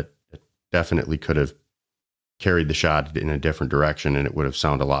there that definitely could have carried the shot in a different direction, and it would have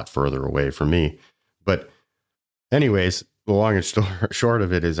sounded a lot further away from me. But anyways, the long and short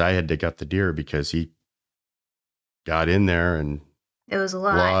of it is I had to gut the deer because he got in there and it was a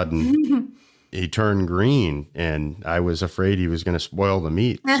lot. Blood, and he turned green, and I was afraid he was going to spoil the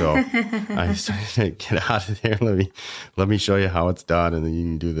meat. So I said, get out of there. Let me show you how it's done, and then you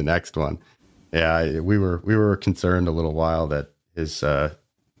can do the next one. Yeah, we were concerned a little while that his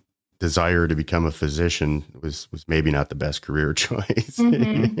desire to become a physician was maybe not the best career choice.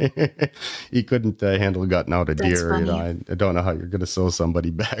 He couldn't handle gutting out a deer. Funny. I don't know how you're going to sew somebody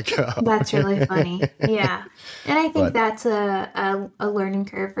back up. That's really funny. Yeah. And I think that's a learning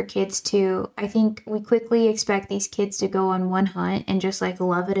curve for kids too. I think we quickly expect these kids to go on one hunt and just like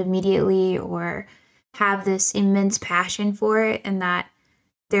love it immediately, or have this immense passion for it, and that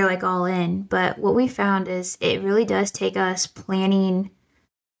they're like all in. But what we found is it really does take us planning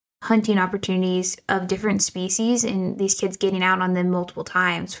hunting opportunities of different species, and these kids getting out on them multiple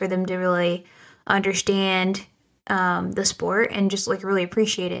times for them to really understand the sport and just like really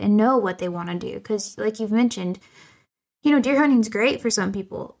appreciate it and know what they want to do. Because like you've mentioned, deer hunting's great for some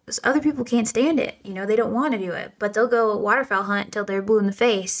people. Other people can't stand it. They don't want to do it, but they'll go waterfowl hunt until they're blue in the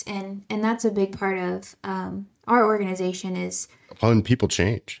face. And that's a big part of our organization is. And people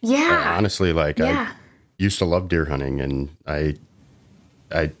change. Yeah. Honestly, I used to love deer hunting, and I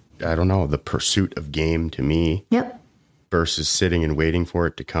don't know, the pursuit of game to me versus sitting and waiting for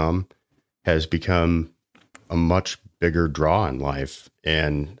it to come has become a much bigger draw in life.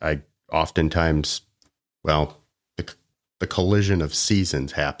 And I oftentimes, the collision of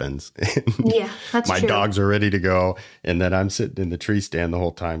seasons happens. Yeah, that's my true. dogs are ready to go. And then I'm sitting in the tree stand the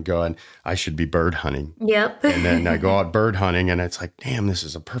whole time going, I should be bird hunting. Yep. And then I go out bird hunting, and it's like, damn, this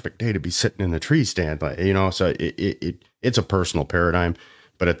is a perfect day to be sitting in the tree stand. So it's a personal paradigm.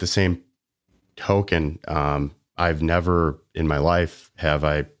 But at the same token, I've never in my life have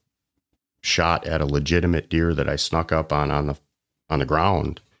I shot at a legitimate deer that I snuck up on the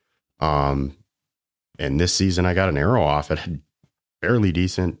ground. And this season I got an arrow off at a fairly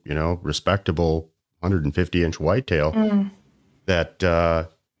decent, respectable 150-inch whitetail. That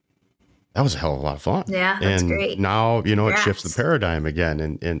was a hell of a lot of fun. Yeah, that's great. Now, it shifts the paradigm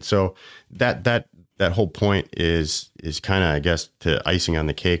again. And so that whole point is kind of, I guess, to icing on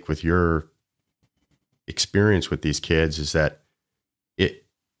the cake with your experience with these kids, is that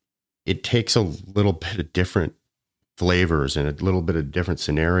it takes a little bit of different flavors and a little bit of different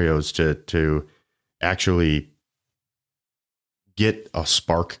scenarios to actually get a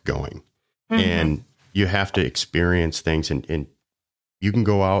spark going. Mm-hmm. And you have to experience things, and you can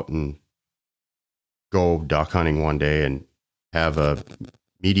go out and go duck hunting one day and have a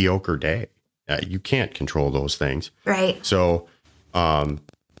mediocre day. You can't control those things. Right. So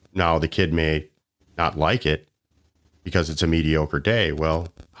now the kid may not like it because it's a mediocre day. Well,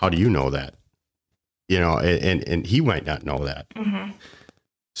 how do you know that? And he might not know that. Mm-hmm.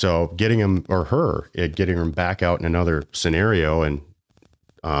 So getting him or her, getting him back out in another scenario and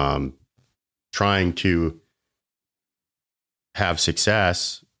trying to have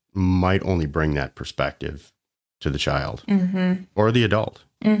success might only bring that perspective to the child mm-hmm. or the adult.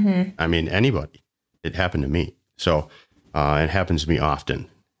 Mm-hmm. I mean, anybody. It happened to me. So it happens to me often.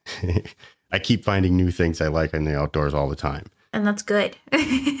 I keep finding new things I like in the outdoors all the time. And that's good.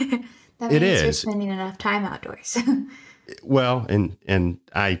 That means you're spending enough time outdoors. Well, and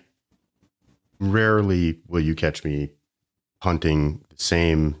I rarely will you catch me hunting the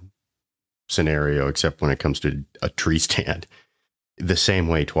same scenario, except when it comes to a tree stand, the same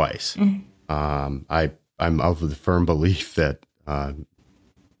way twice. Mm-hmm. I'm of the firm belief that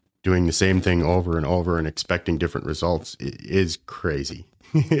doing the same thing over and over and expecting different results is crazy.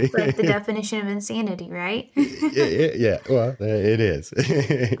 It's like the definition of insanity, right? Yeah, well, it is.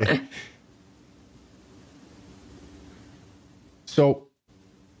 So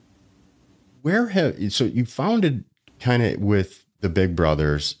so you founded kind of with the big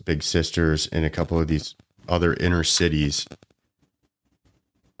brothers, big sisters, and a couple of these other inner cities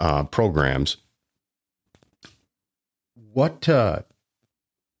programs. What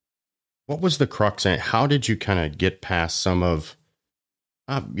was the crux in it? How did you kind of get past some of,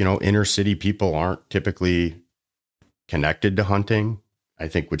 inner city people aren't typically connected to hunting, I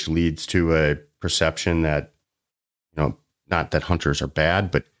think, which leads to a perception that, not that hunters are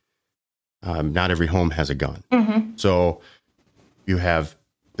bad, but not every home has a gun. Mm-hmm. So you have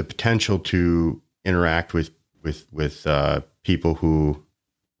the potential to interact with people who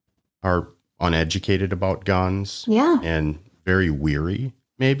are uneducated about guns, and very weary,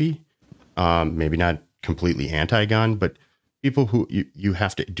 maybe not completely anti-gun, but people who you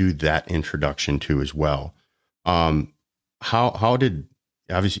have to do that introduction to as well. How did,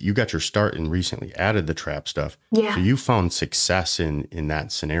 obviously you got your start and recently added the trap stuff. Yeah. So you found success in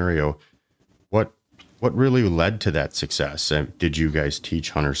that scenario. What really led to that success? Did you guys teach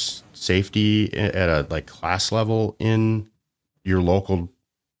hunters safety at a class level in your local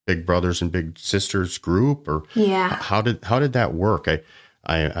big brothers and big sisters group, or how did that work?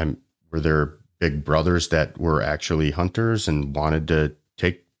 Were there big brothers that were actually hunters and wanted to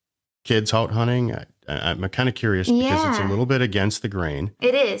take kids out hunting? I'm kind of curious because it's a little bit against the grain.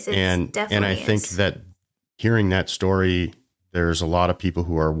 It is. And I think that hearing that story, there's a lot of people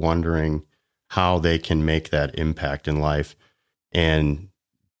who are wondering how they can make that impact in life and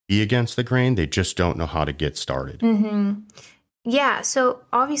be against the grain. They just don't know how to get started. Mm-hmm. Yeah. So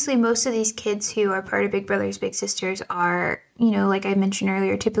obviously most of these kids who are part of Big Brothers, Big Sisters are, like I mentioned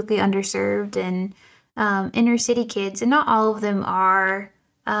earlier, typically underserved and inner city kids. And not all of them are,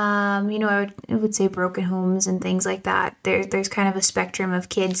 I would say broken homes and things like that. There's kind of a spectrum of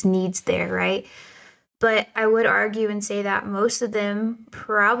kids' needs there, right? But I would argue and say that most of them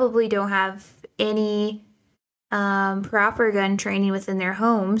probably don't have any proper gun training within their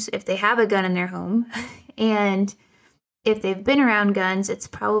homes, if they have a gun in their home. And if they've been around guns, it's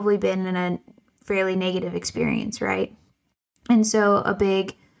probably been in a fairly negative experience, right? And so a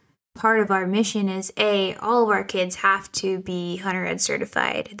big part of our mission is, all of our kids have to be Hunter Ed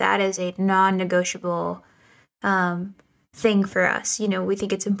certified. That is a non-negotiable thing for us. We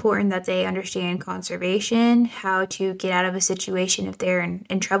think it's important that they understand conservation, how to get out of a situation if they're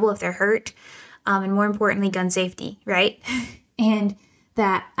in trouble, if they're hurt, and more importantly, gun safety, right? And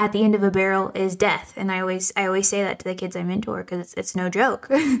that at the end of a barrel is death. And I always say that to the kids I mentor because it's no joke.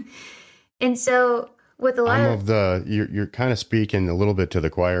 And so with a lot you're kind of speaking a little bit to the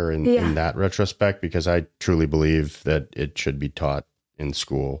choir in that retrospect, because I truly believe that it should be taught in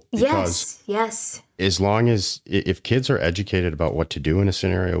school. Because yes. As long as if kids are educated about what to do in a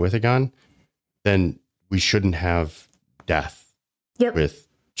scenario with a gun, then we shouldn't have death with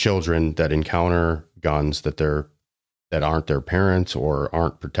children that encounter guns that aren't their parents or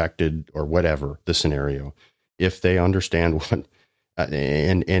aren't protected or whatever the scenario. If they understand what,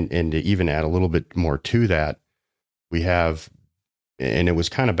 and to even add a little bit more to that, we have, and it was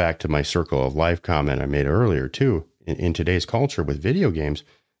kind of back to my circle of life comment I made earlier too, in today's culture with video games,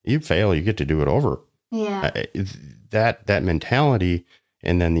 you fail, you get to do it over. Yeah. That mentality,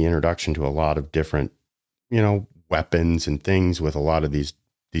 and then the introduction to a lot of different, weapons and things with a lot of these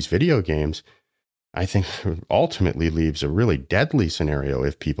video games, I think ultimately leaves a really deadly scenario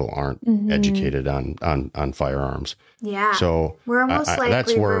if people aren't educated on firearms. Yeah. So we're almost like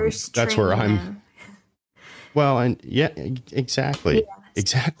that's where I'm. them. Well, and yeah, exactly. Yes.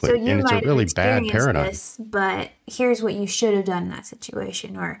 Exactly. So you and it's might a really have bad experienced paradigm. this, but here's what you should have done in that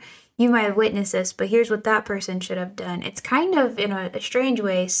situation. Or you might have witnessed this, but here's what that person should have done. It's kind of, in a strange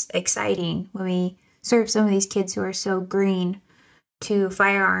way, exciting when we serve some of these kids who are so green to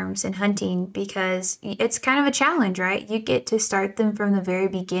firearms and hunting, because it's kind of a challenge, right? You get to start them from the very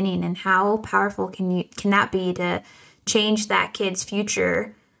beginning, and how powerful can that be to change that kid's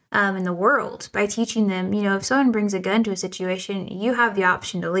future in the world by teaching them, if someone brings a gun to a situation, you have the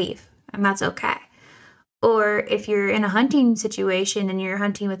option to leave, and that's okay. Or if you're in a hunting situation and you're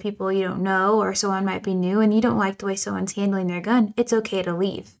hunting with people you don't know, or someone might be new and you don't like the way someone's handling their gun, it's okay to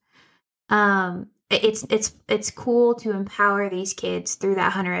leave. It's cool to empower these kids through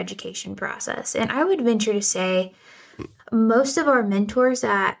that hunter education process. And I would venture to say most of our mentors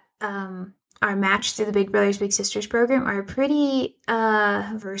that are matched through the Big Brothers Big Sisters program are pretty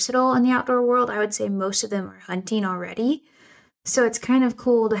versatile in the outdoor world. I would say most of them are hunting already. So it's kind of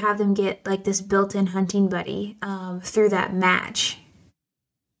cool to have them get like this built-in hunting buddy through that match.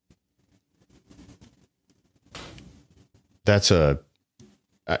 That's I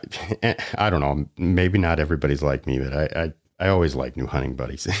don't know, maybe not everybody's like me, but I always like new hunting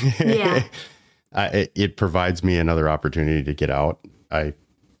buddies. Yeah. It provides me another opportunity to get out. I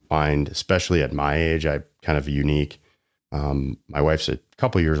find, especially at my age, I'm kind of unique. My wife's a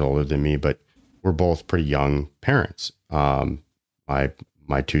couple years older than me, but we're both pretty young parents.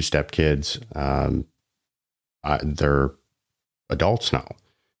 My two stepkids, they're adults now,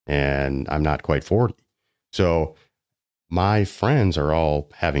 and I'm not quite 40. So my friends are all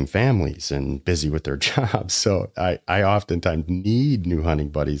having families and busy with their jobs. So I oftentimes need new hunting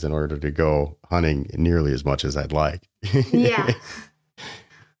buddies in order to go hunting nearly as much as I'd like. Yeah.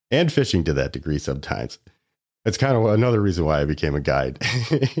 And fishing to that degree sometimes. That's kind of another reason why I became a guide.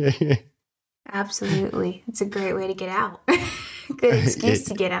 Absolutely. It's a great way to get out. Good excuse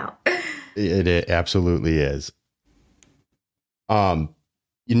to get out. It absolutely is. And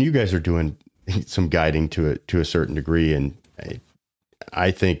you guys are doing some guiding to a certain degree, and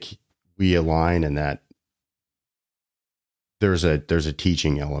I think we align in that there's a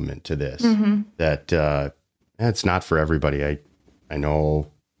teaching element to this that it's not for everybody. I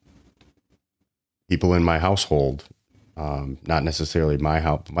know people in my household, not necessarily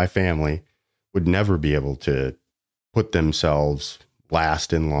my family, would never be able to put themselves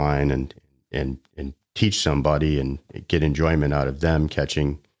last in line and teach somebody and get enjoyment out of them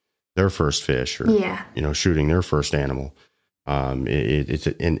catching their first fish or, shooting their first animal.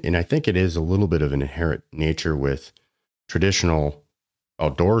 And I think it is a little bit of an inherent nature with traditional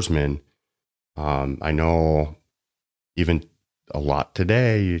outdoorsmen. I know even a lot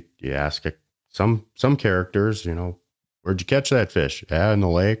today, you ask some characters, where'd you catch that fish? Yeah, in the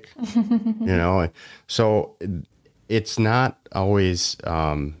lake, so it's not always,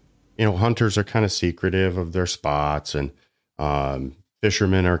 hunters are kind of secretive of their spots, and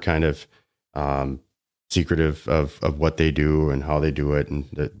fishermen are kind of secretive of what they do and how they do it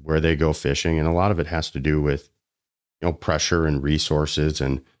and where they go fishing. And a lot of it has to do with, pressure and resources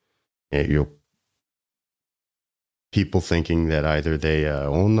and, people thinking that either they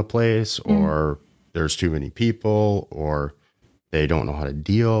own the place or there's too many people, or they don't know how to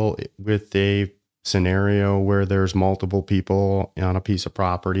deal with a scenario where there's multiple people on a piece of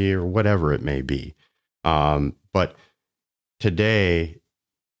property or whatever it may be. But today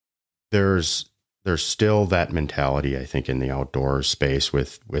there's still that mentality, I think, in the outdoor space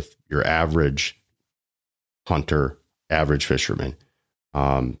with your average hunter, average fisherman.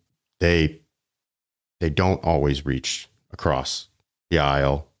 They don't always reach across the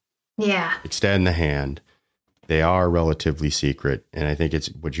aisle. Yeah. Extend the hand. They are relatively secret. And I think it's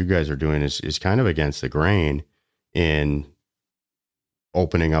what you guys are doing is kind of against the grain in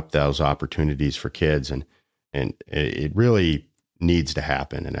opening up those opportunities for kids. And it really needs to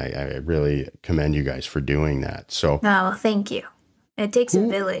happen. And I really commend you guys for doing that. So, no, thank you. It takes a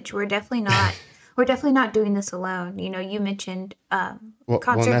village. We're definitely not doing this alone. You mentioned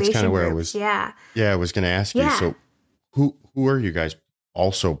conservation that's kind of where groups. I was going to ask you. So who are you guys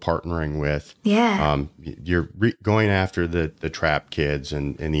also partnering with? Yeah. You're going after the trap kids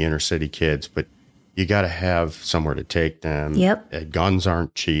and the inner city kids, but you got to have somewhere to take them. Yep. Guns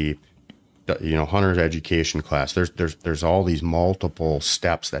aren't cheap. Hunter's education class. There's all these multiple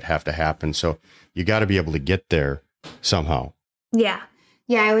steps that have to happen. So you got to be able to get there somehow. Yeah.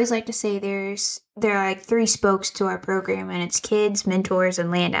 Yeah, I always like to say there are like three spokes to our program, and it's kids, mentors, and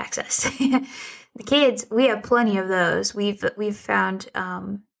land access. The kids, we have plenty of those. We've found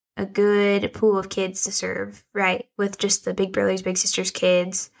a good pool of kids to serve, right? With just the Big Brothers Big Sisters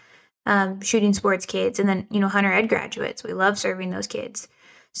kids, shooting sports kids, and then hunter ed graduates. We love serving those kids.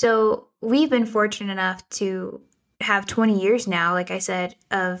 So we've been fortunate enough to have 20 years now, like I said,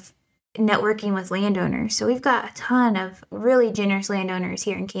 of networking with landowners. So we've got a ton of really generous landowners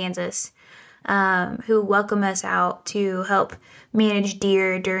here in Kansas who welcome us out to help manage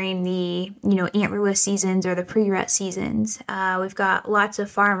deer during the antlerless seasons or the pre-rut seasons. We've got lots of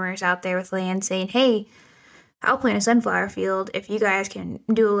farmers out there with land saying, hey, I'll plant a sunflower field. If you guys can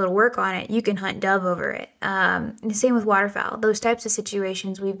do a little work on it, you can hunt dove over it. And the same with waterfowl. Those types of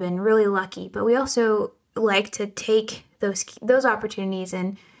situations, we've been really lucky. But we also like to take those opportunities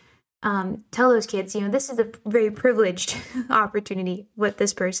and tell those kids, this is a very privileged opportunity with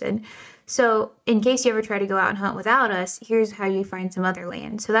this person. So in case you ever try to go out and hunt without us, here's how you find some other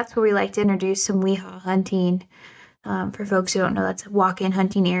land. So that's where we like to introduce some weehaw hunting. For folks who don't know, that's walk-in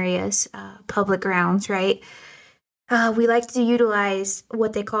hunting areas, public grounds, right? We like to utilize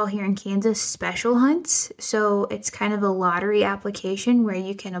what they call here in Kansas special hunts. So it's kind of a lottery application where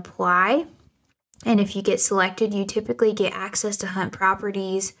you can apply. And if you get selected, you typically get access to hunt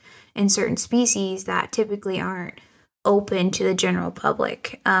properties and certain species that typically aren't open to the general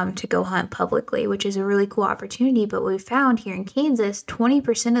public to go hunt publicly, which is a really cool opportunity. But we found here in Kansas,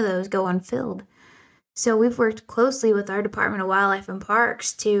 20% of those go unfilled. So we've worked closely with our Department of Wildlife and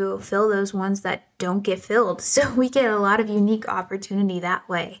Parks to fill those ones that don't get filled. So we get a lot of unique opportunity that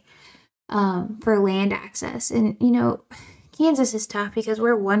way for land access. And, Kansas is tough because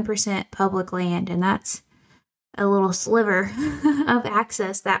we're 1% public land, and that's a little sliver of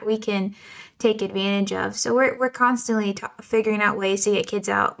access that we can take advantage of. So we're constantly figuring out ways to get kids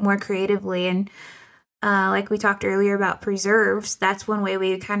out more creatively. And like we talked earlier about preserves, that's one way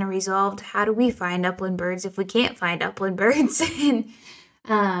we kind of resolved how do we find upland birds if we can't find upland birds.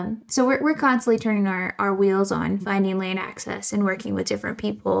 And so we're constantly turning our wheels on finding land access and working with different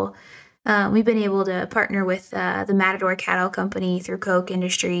people. We've been able to partner with the Matador Cattle Company through Koch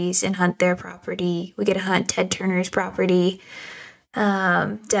Industries and hunt their property. We get to hunt Ted Turner's property,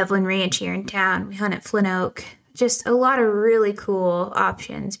 Devlin Ranch here in town. We hunt at Flint Oak. Just a lot of really cool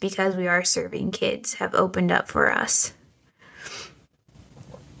options because we are serving kids have opened up for us.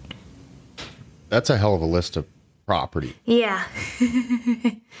 That's a hell of a list of property. Yeah.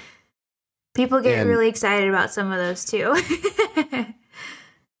 People get really excited about some of those too.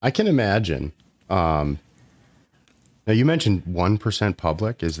 I can imagine. Now you mentioned 1%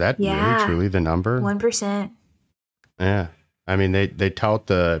 public. Is that really truly the number? 1%. Yeah. I mean, they tout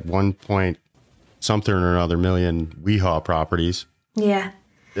the 1 point something or another million weehaw properties. Yeah.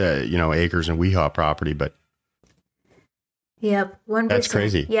 Acres and weehaw property, but. Yep. 1%. That's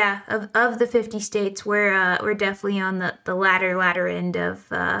crazy. Yeah. Of the 50 states, we're definitely on the latter end of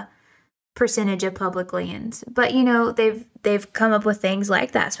percentage of public lands. But they've come up with things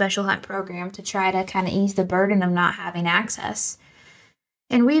like that special hunt program to try to kind of ease the burden of not having access.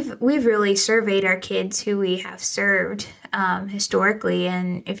 And we've really surveyed our kids who we have served historically,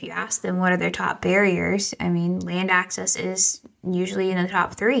 and if you ask them what are their top barriers, I mean, land access is usually in the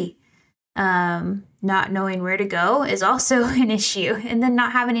top 3. Not knowing where to go is also an issue, and then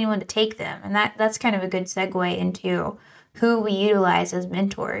not having anyone to take them. And that's kind of a good segue into who we utilize as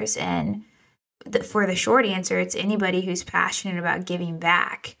mentors. And for the short answer, it's anybody who's passionate about giving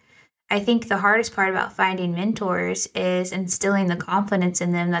back. I think the hardest part about finding mentors is instilling the confidence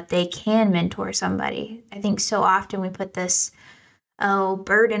in them that they can mentor somebody. I think so often we put this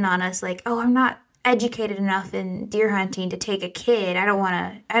burden on us, like, I'm not educated enough in deer hunting to take a kid. I don't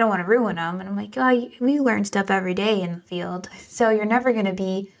want to ruin them. And I'm like, we learn stuff every day in the field. So you're never going to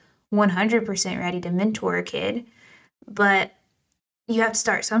be 100% ready to mentor a kid, but you have to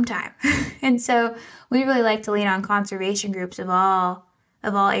start sometime. And so we really like to lean on conservation groups of all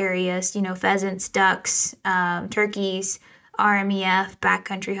areas, pheasants, ducks, turkeys, RMEF,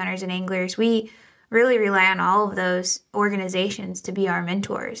 backcountry hunters and anglers. We really rely on all of those organizations to be our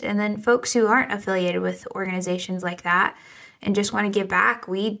mentors. And then folks who aren't affiliated with organizations like that and just want to give back,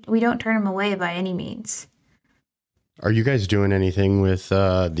 we don't turn them away by any means. Are you guys doing anything with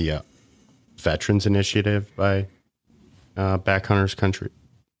the Veterans Initiative by Backhunters Country,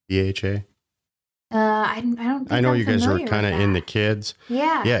 BHA? I don't think I know I'm you guys are familiar kind of with in that. the kids.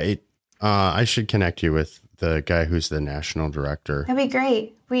 Yeah. Yeah. I should connect you with the guy who's the national director. That'd be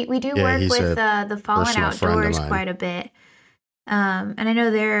great. We do work with the Fallen personal friend of Outdoors mine. quite a bit. And I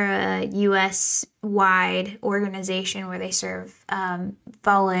know they're a U.S. wide organization where they serve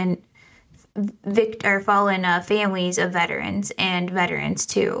fallen families of veterans and veterans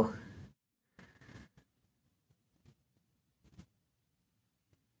too.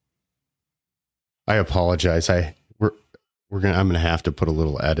 I apologize. I'm gonna have to put a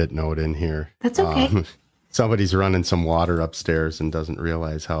little edit note in here. That's okay. Somebody's running some water upstairs and doesn't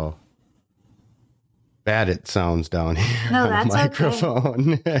realize how bad it sounds down here No, on that's the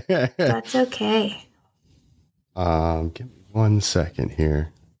microphone. Okay. That's okay. Give me 1 second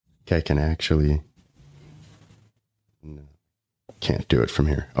here. Okay, I can actually. No, can't do it from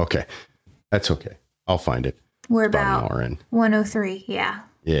here. Okay, that's okay. I'll find it. We're about an hour in. 103. Yeah.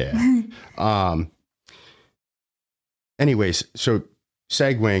 Yeah. Anyways, so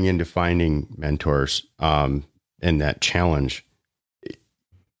segueing into finding mentors, and that challenge,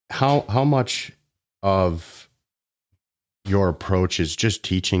 how much of your approach is just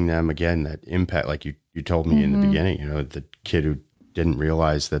teaching them again that impact, like you told me in the beginning, the kid who didn't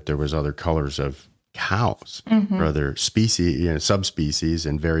realize that there was other colors of cows or other species, subspecies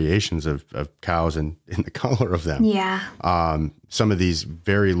and variations of cows and in the color of them. Yeah. Some of these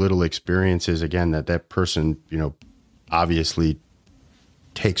very little experiences, again, that person, obviously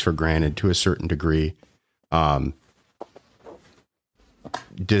takes for granted to a certain degree.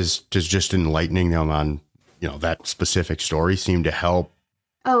 Does just enlightening them on, that specific story seem to help?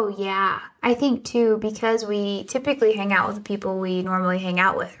 Oh, yeah. I think too, because we typically hang out with the people we normally hang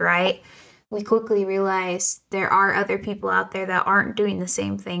out with, right? We quickly realize there are other people out there that aren't doing the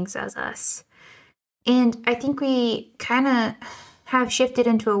same things as us. And I think we kind of have shifted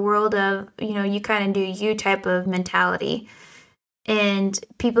into a world of, you kind of do you type of mentality. And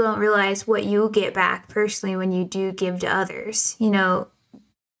people don't realize what you get back personally when you do give to others. The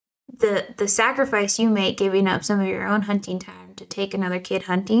sacrifice you make giving up some of your own hunting time to take another kid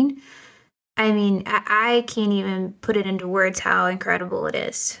hunting. I mean, I can't even put it into words how incredible it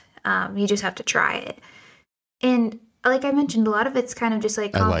is. You just have to try it. And like I mentioned, a lot of it's kind of just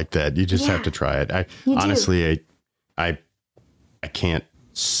like... I like that. You just have to try it. Honestly, I can't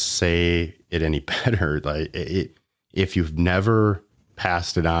say it any better. Like if you've never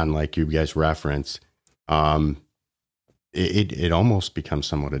passed it on, like you guys referenced, it almost becomes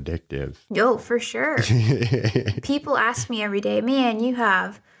somewhat addictive. Yo, for sure. People ask me every day, man, you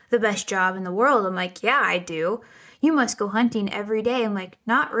have the best job in the world. I'm like, yeah, I do. You must go hunting every day. I'm like,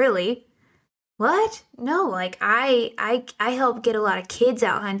 not really. What? No, like I help get a lot of kids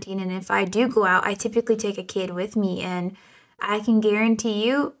out hunting, and if I do go out, I typically take a kid with me, and I can guarantee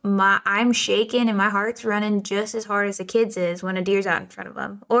you I'm shaking and my heart's running just as hard as the kids is when a deer's out in front of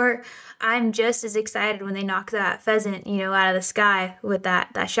them. Or I'm just as excited when they knock that pheasant, out of the sky with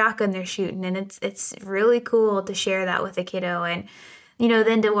that shotgun they're shooting. And it's really cool to share that with a kiddo, and,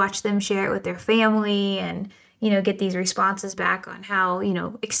 then to watch them share it with their family and, get these responses back on how,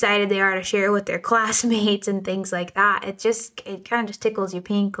 excited they are to share with their classmates and things like that. It kind of just tickles you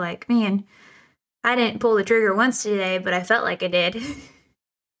pink, like, man, I didn't pull the trigger once today, but I felt like I did.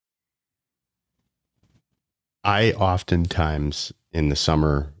 I oftentimes in the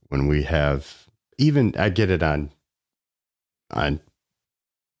summer when we have, I get it on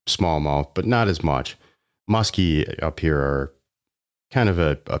smallmouth, but not as much. Muskie up here are kind of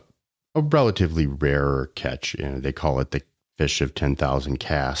a relatively rarer catch. They call it the fish of 10,000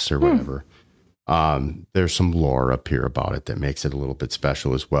 casts or whatever. There's some lore up here about it that makes it a little bit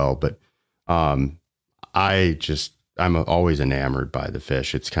special as well. But I'm always enamored by the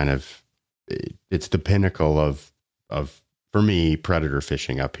fish. It's it's the pinnacle of, for me, predator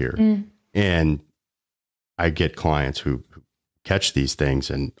fishing up here. And I get clients who catch these things,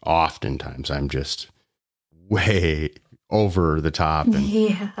 and oftentimes I'm just way over the top.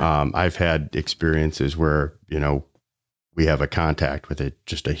 And I've had experiences where, we have a contact with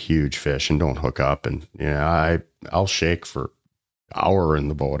just a huge fish and don't hook up. And, I'll shake for an hour in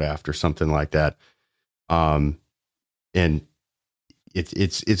the boat after something like that. And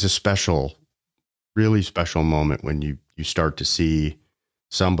it's a special, really special moment when you start to see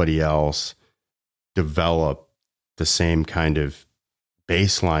somebody else develop the same kind of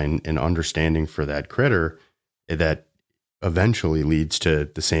baseline and understanding for that critter that eventually leads to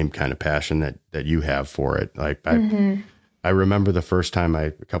the same kind of passion that you have for it. Like I remember the first time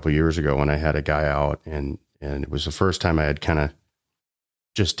a couple of years ago when I had a guy out, and it was the first time I had kind of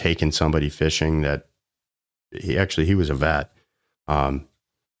just taken somebody fishing that he was a vet.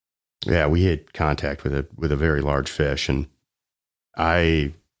 We had contact with a very large fish, and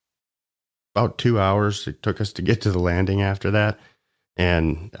about 2 hours it took us to get to the landing after that.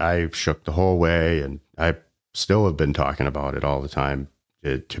 And I shook the whole way, and I still have been talking about it all the time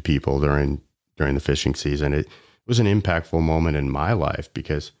to people during the fishing season. It was an impactful moment in my life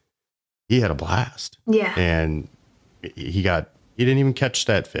because he had a blast. Yeah. And he didn't even catch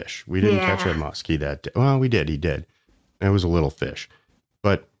that fish. We didn't catch a muskie that day. Well, we did. He did. It was a little fish,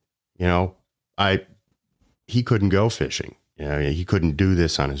 but he couldn't go fishing. He couldn't do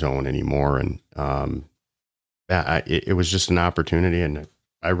this on his own anymore. And, it was just an opportunity. And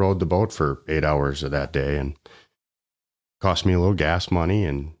I rode the boat for 8 hours of that day and cost me a little gas money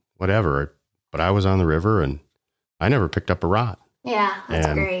and whatever, but I was on the river and I never picked up a rod. Yeah.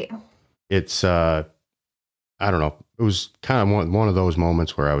 That's great. It's, I don't know. It was kind of one of those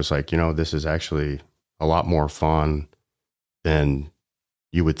moments where I was like, this is actually a lot more fun than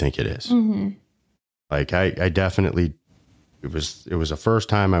you would think it is. Mm-hmm. Like I definitely, it was the first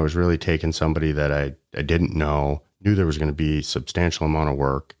time I was really taking somebody that I didn't know, knew there was going to be a substantial amount of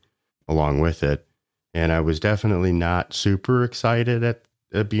work along with it. And I was definitely not super excited at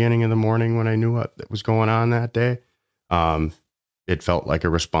the beginning of the morning when I knew what was going on that day. It felt like a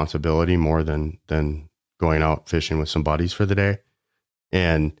responsibility more than going out fishing with some buddies for the day.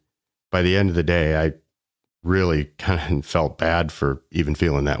 And by the end of the day, I really kind of felt bad for even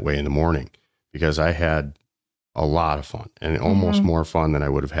feeling that way in the morning because I had a lot of fun and almost more fun than I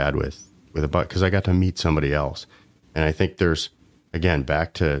would have had with a butt because I got to meet somebody else. And I think there's, again,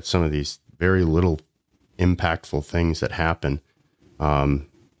 back to some of these very little impactful things that happen.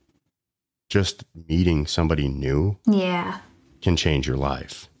 Just meeting somebody new can change your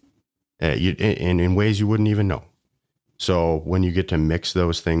life and in ways you wouldn't even know. So when you get to mix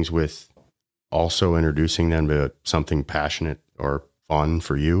those things with also introducing them to something passionate or fun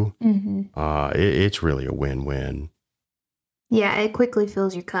for you, it's really a win-win. Yeah, it quickly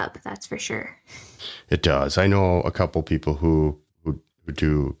fills your cup. That's for sure. It does. I know a couple people who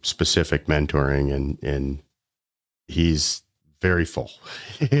do specific mentoring and he's very full.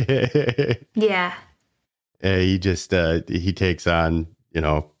 Yeah. He just, he takes on,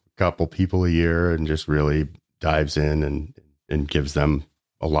 a couple people a year and just really dives in and gives them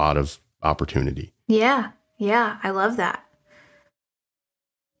a lot of opportunity. Yeah. Yeah. I love that.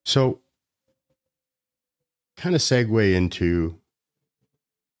 So kind of segue into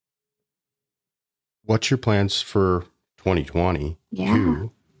what's your plans for 2020? Yeah.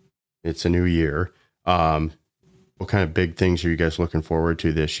 It's a new year. What kind of big things are you guys looking forward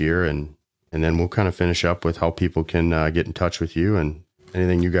to this year? And then we'll kind of finish up with how people can get in touch with you and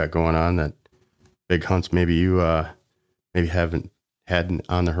anything you got going on, that big hunts maybe you maybe haven't had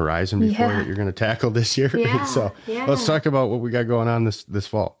on the horizon before that you're going to tackle this year. Yeah, So let's talk about what we got going on this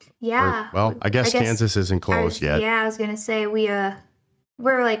fall. Yeah. I guess Kansas isn't closed yet. Yeah, I was going to say we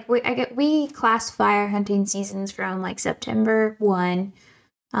classify our hunting seasons from like September 1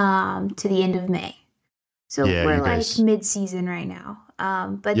 to the end of May. So we're like mid-season right now.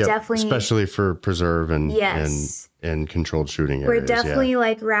 But definitely, especially for preserve and controlled shooting areas. We're definitely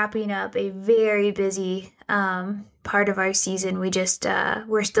like wrapping up a very busy part of our season. We just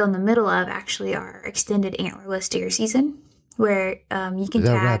we're still in the middle of actually our extended antlerless deer season, where you can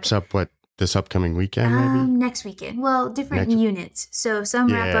that wraps up this upcoming weekend, maybe next weekend. Well, different units. So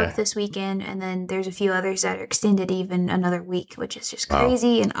some wrap up this weekend, and then there's a few others that are extended even another week, which is just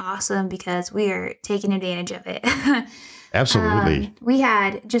crazy and awesome because we are taking advantage of it. Absolutely. We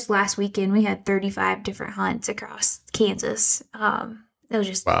had just last weekend, we had 35 different hunts across Kansas. It was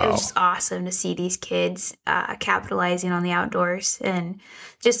just awesome to see these kids capitalizing on the outdoors, and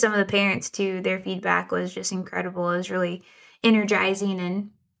just some of the parents too. Their feedback was just incredible. It was really energizing, and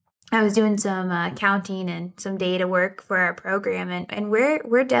I was doing some counting and some data work for our program, and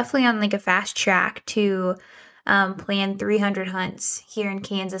we're definitely on like a fast track to plan 300 hunts here in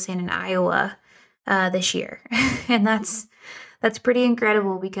Kansas and in Iowa this year, and that's pretty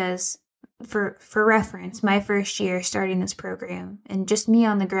incredible because for reference, my first year starting this program and just me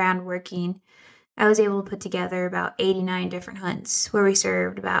on the ground working, I was able to put together about 89 different hunts where we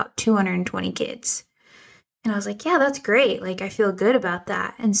served about 220 kids. And I was like, yeah, that's great. Like, I feel good about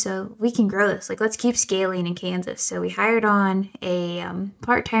that. And so we can grow this. Like, let's keep scaling in Kansas. So we hired on a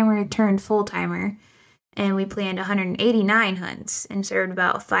part-timer turned full-timer, and we planned 189 hunts and served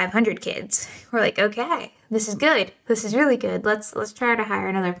about 500 kids. We're like, okay, this is good. This is really good. Let's try to hire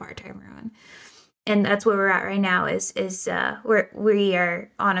another part-timer on. And that's where we're at right now is we are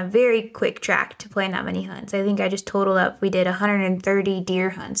on a very quick track to plan that many hunts. I think I just totaled up, we did 130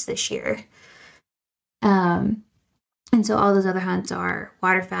 deer hunts this year. And so all those other hunts are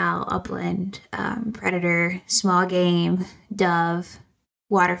waterfowl, upland, predator, small game, dove,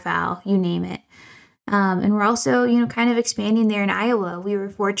 waterfowl, you name it. And we're also, kind of expanding there in Iowa. We were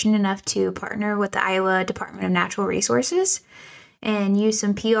fortunate enough to partner with the Iowa Department of Natural Resources and use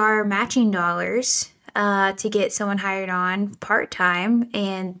some PR matching dollars to get someone hired on part-time.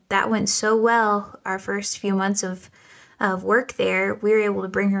 And that went so well our first few months of work there, we were able to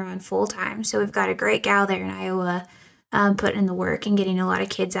bring her on full-time. So we've got a great gal there in Iowa putting in the work and getting a lot of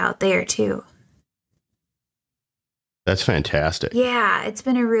kids out there too. That's fantastic. Yeah, it's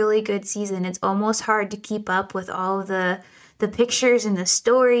been a really good season. It's almost hard to keep up with all of the pictures and the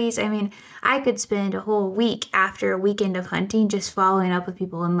stories. I mean, I could spend a whole week after a weekend of hunting just following up with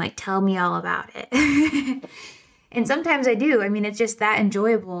people and like tell me all about it. And sometimes I do. I mean, it's just that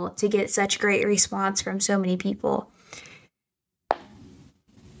enjoyable to get such great response from so many people.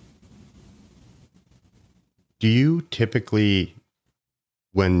 Do you typically,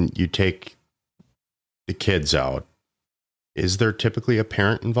 when you take the kids out, is there typically a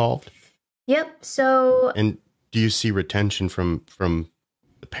parent involved? Yep. So, and do you see retention from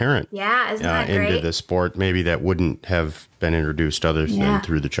the parent? Yeah, isn't that great? Into the sport, maybe that wouldn't have been introduced other than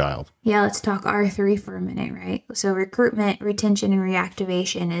through the child? Yeah, let's talk R3 for a minute, right? So recruitment, retention, and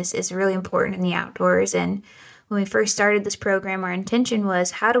reactivation is really important in the outdoors. And when we first started this program, our intention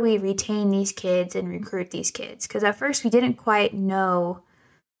was, how do we retain these kids and recruit these kids? Because at first we didn't quite know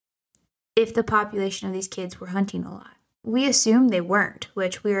if the population of these kids were hunting a lot. We assumed they weren't,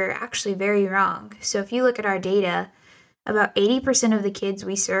 which we were actually very wrong. So if you look at our data, about 80% of the kids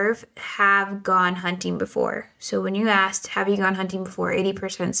we serve have gone hunting before. So when you asked, have you gone hunting before,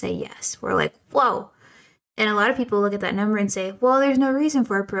 80% say yes. We're like, whoa. And a lot of people look at that number and say, well, there's no reason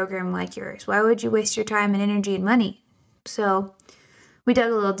for a program like yours. Why would you waste your time and energy and money? So we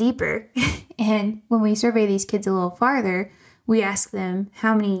dug a little deeper. And when we survey these kids a little farther, we ask them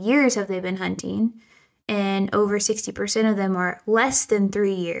how many years have they been hunting? And over 60% of them are less than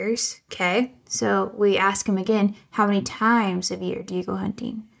 3 years, okay? So we ask them again, how many times a year do you go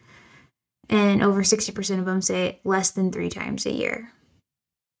hunting? And over 60% of them say less than 3 times a year.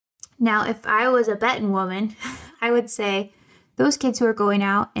 Now, if I was a betting woman, I would say those kids who are going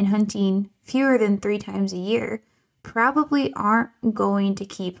out and hunting fewer than 3 times a year probably aren't going to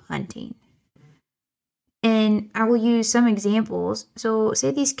keep hunting. And I will use some examples. So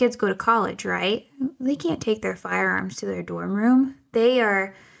say these kids go to college, right? They can't take their firearms to their dorm room. They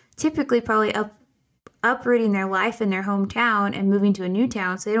are typically probably uprooting their life in their hometown and moving to a new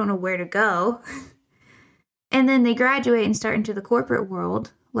town, so they don't know where to go. And then they graduate and start into the corporate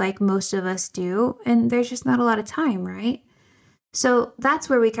world, like most of us do, and there's just not a lot of time, right? So that's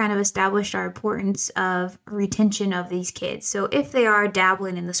where we kind of established our importance of retention of these kids. So if they are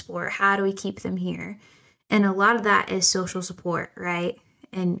dabbling in the sport, how do we keep them here? And a lot of that is social support, right?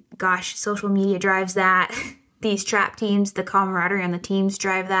 And gosh, social media drives that. These trap teams, the camaraderie on the teams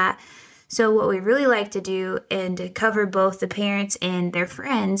drive that. So what we really like to do, and to cover both the parents and their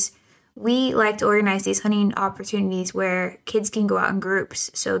friends, we like to organize these hunting opportunities where kids can go out in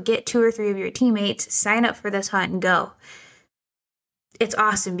groups. So get 2 or 3 of your teammates, sign up for this hunt and go. It's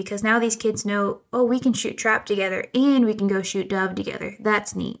awesome because now these kids know, oh, we can shoot trap together and we can go shoot dove together.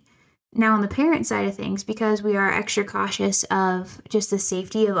 That's neat. Now, on the parent side of things, because we are extra cautious of just the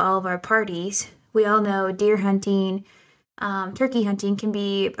safety of all of our parties, we all know deer hunting, turkey hunting can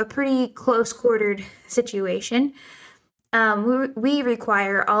be a pretty close-quartered situation. We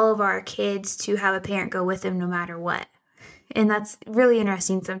require all of our kids to have a parent go with them no matter what. And that's really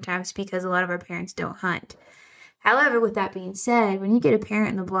interesting sometimes because a lot of our parents don't hunt. However, with that being said, when you get a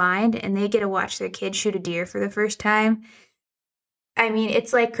parent in the blind and they get to watch their kid shoot a deer for the first time, I mean,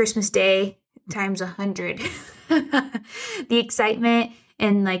 it's like Christmas Day times 100. The excitement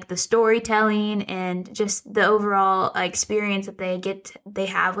and like the storytelling and just the overall experience that they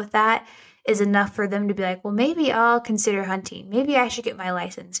have with that is enough for them to be like, well, maybe I'll consider hunting. Maybe I should get my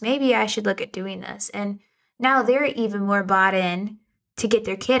license. Maybe I should look at doing this. And now they're even more bought in to get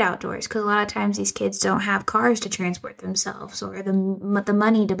their kid outdoors because a lot of times these kids don't have cars to transport themselves or the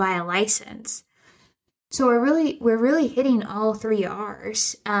money to buy a license. So we're really hitting all 3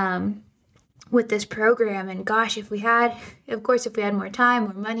 R's with this program. And gosh, if we had more time,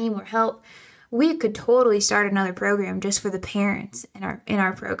 more money, more help, we could totally start another program just for the parents in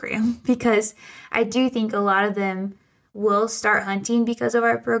our program because I do think a lot of them will start hunting because of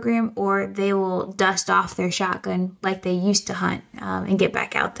our program, or they will dust off their shotgun like they used to hunt and get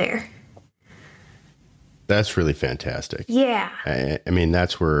back out there. That's really fantastic. Yeah. I mean,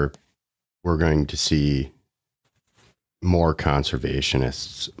 that's where we're going to see more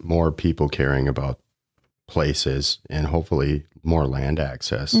conservationists, more people caring about places, and hopefully more land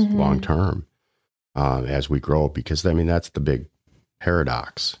access long term as we grow. Because, I mean, that's the big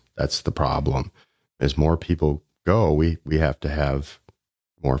paradox. That's the problem. as more people go, we have to have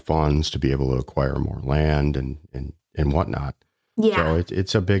more funds to be able to acquire more land and whatnot. Yeah. So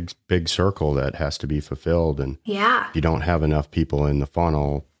it's a big circle that has to be fulfilled. And yeah. if you don't have enough people in the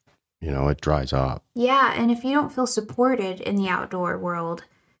funnel, it dries up. Yeah. And if you don't feel supported in the outdoor world,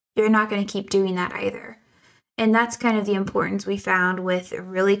 you're not going to keep doing that either. And that's kind of the importance we found with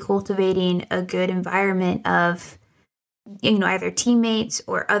really cultivating a good environment of, either teammates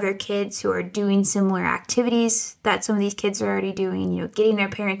or other kids who are doing similar activities that some of these kids are already doing, getting their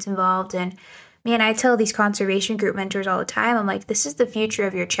parents involved. And man, I tell these conservation group mentors all the time, I'm like, this is the future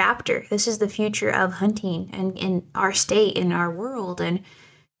of your chapter. This is the future of hunting and in our state, in our world. And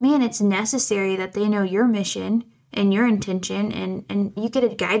man, it's necessary that they know your mission and your intention, and you get to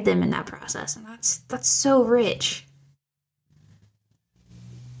guide them in that process. And that's so rich.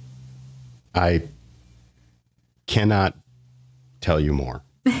 I cannot tell you more.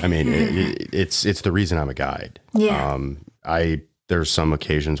 I mean, it's the reason I'm a guide. Yeah. There's some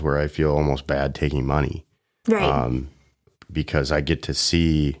occasions where I feel almost bad taking money. Right. Because I get to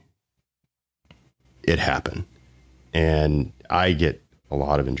see it happen, and I get a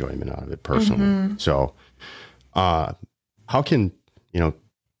lot of enjoyment out of it personally. Mm-hmm. So, how can, you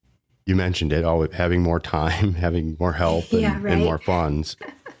mentioned it, having more time, having more help and more funds,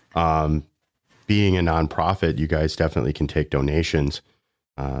 being a nonprofit, you guys definitely can take donations.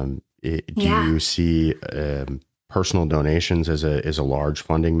 Do you see, personal donations as a large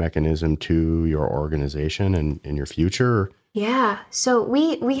funding mechanism to your organization and in your future? Yeah. So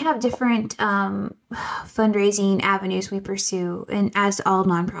we have different fundraising avenues we pursue, and as all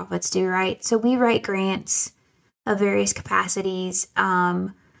nonprofits do, right? So we write grants of various capacities.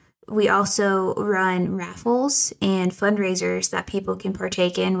 We also run raffles and fundraisers that people can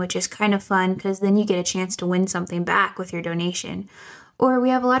partake in, which is kind of fun because then you get a chance to win something back with your donation. Or we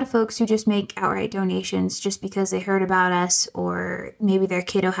have a lot of folks who just make outright donations just because they heard about us, or maybe their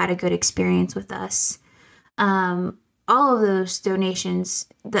kiddo had a good experience with us. All of those donations,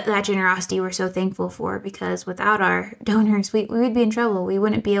 that generosity we're so thankful for, because without our donors, we would be in trouble. We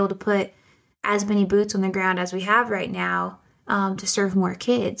wouldn't be able to put as many boots on the ground as we have right now to serve more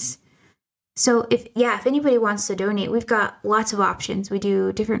kids. So if anybody wants to donate, we've got lots of options. We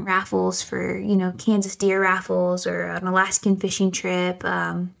do different raffles for, Kansas deer raffles or an Alaskan fishing trip.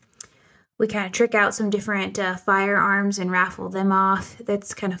 We kind of trick out some different firearms and raffle them off.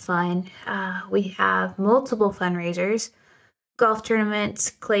 That's kind of fun. We have multiple fundraisers, golf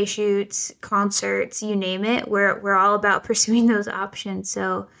tournaments, clay shoots, concerts, you name it. We're all about pursuing those options.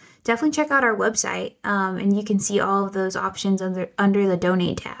 So definitely check out our website, and you can see all of those options under the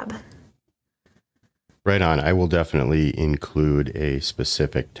donate tab. Right on. I will definitely include a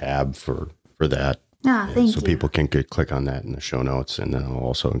specific tab for that. Thank you. So people can click on that in the show notes, and then I'll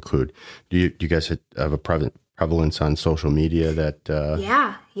also include. Do you guys have a prevalence on social media that?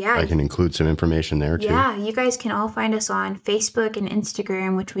 Yeah. I can include some information there too. Yeah, you guys can all find us on Facebook and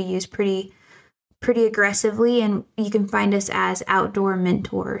Instagram, which we use pretty aggressively, and you can find us as Outdoor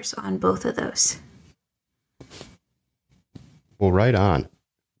Mentors on both of those. Well, right on.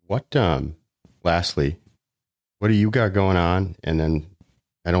 What? Lastly, what do you got going on? And then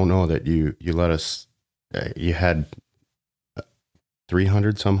I don't know that you let us. You had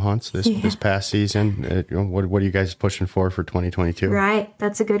 300 some hunts this past season. What are you guys pushing for 2022? Right,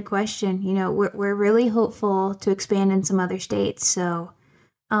 that's a good question. We're really hopeful to expand in some other states. So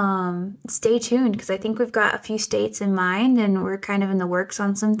stay tuned, because I think we've got a few states in mind, and we're kind of in the works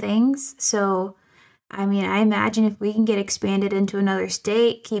on some things. So I imagine if we can get expanded into another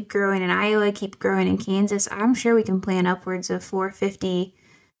state, keep growing in Iowa, keep growing in Kansas, I'm sure we can plan upwards of 450,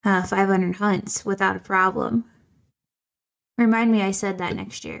 500 hunts without a problem. Remind me I said that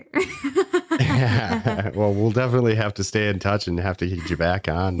next year. Yeah. Well, we'll definitely have to stay in touch and have to get you back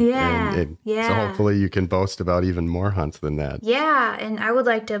on. Yeah. So hopefully you can boast about even more hunts than that. Yeah. And I would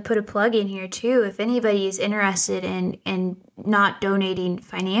like to put a plug in here too. If anybody is interested in not donating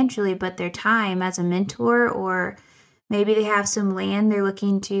financially, but their time as a mentor, or maybe they have some land they're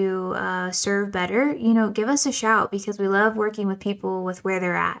looking to serve better, give us a shout, because we love working with people with where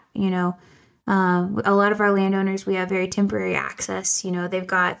they're at. A lot of our landowners, we have very temporary access. They've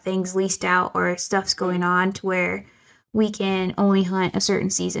got things leased out or stuff's going on to where we can only hunt a certain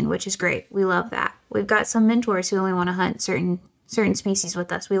season, which is great. We love that. We've got some mentors who only want to hunt certain species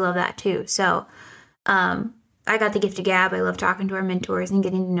with us. We love that too. So I got the gift of gab. I love talking to our mentors and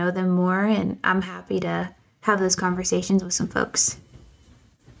getting to know them more, and I'm happy to have those conversations with some folks.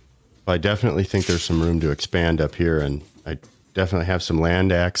 Well, I definitely think there's some room to expand up here, and I definitely have some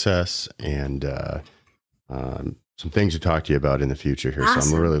land access and things to talk to you about in the future here. Awesome.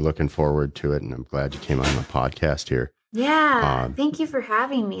 So I'm really looking forward to it, and I'm glad you came on the podcast here. Yeah. Thank you for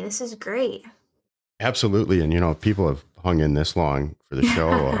having me. This is great. Absolutely. And, if people have hung in this long for the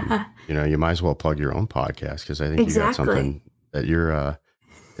show, you might as well plug your own podcast, because I think you got something that you're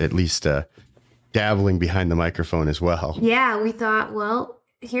at least dabbling behind the microphone as well. Yeah, we thought, well,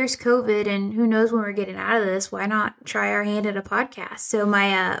 here's COVID, and who knows when we're getting out of this. Why not try our hand at a podcast? So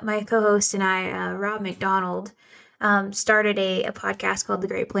my co-host and I, Rob McDonald, started a podcast called the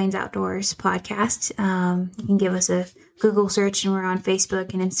Great Plains Outdoors Podcast. You can give us a Google search, and we're on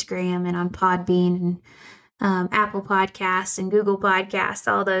Facebook and Instagram and on Podbean and Apple Podcasts and Google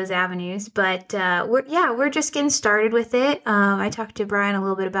Podcasts, all those avenues. But we're just getting started with it. I talked to Brian a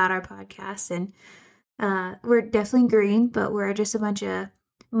little bit about our podcast, and we're definitely green, but we're just a bunch of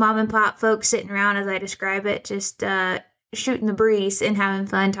mom and pop folks sitting around, as I describe it, just shooting the breeze and having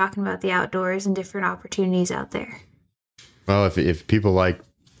fun talking about the outdoors and different opportunities out there. Well, if people like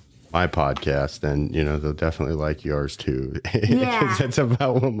my podcast, then, they'll definitely like yours too. Yeah. That's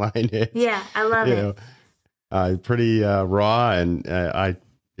about what mine is. Yeah, I love it. Pretty raw, and I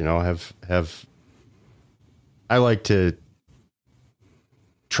like to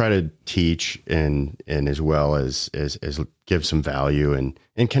try to teach and as well as give some value and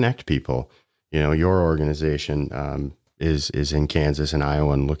connect people. Your organization is in Kansas and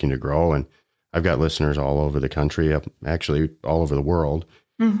Iowa and looking to grow, and I've got listeners all over the country, actually all over the world.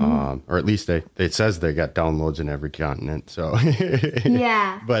 Mm-hmm. Or at least it says they got downloads in every continent. So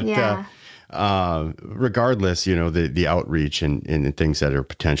yeah, but yeah. Regardless, the outreach and things that are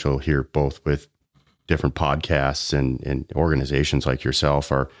potential here, both with different podcasts and organizations like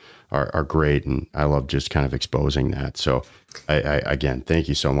yourself are great. And I love just kind of exposing that. So I again, thank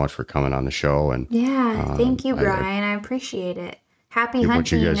you so much for coming on the show. And yeah, thank you, Brian. I appreciate it. Happy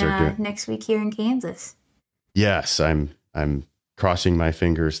hunting next week here in Kansas. Yes, I'm crossing my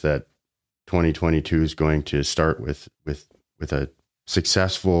fingers that 2022 is going to start with a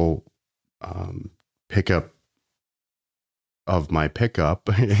successful pickup of my pickup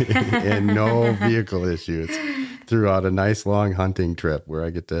and no vehicle issues throughout a nice long hunting trip where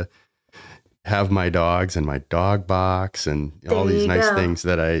I get to have my dogs and my dog box and all these nice things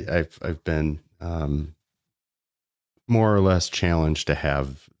that I've been more or less challenged to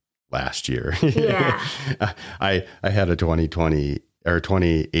have last year. Yeah. I had a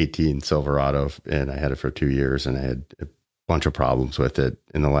 2018 Silverado, and I had it for 2 years, and I had a bunch of problems with it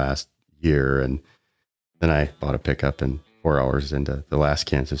in the last year. And then I bought a pickup, and 4 hours into the last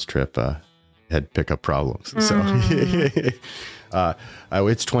Kansas trip, had pickup problems. So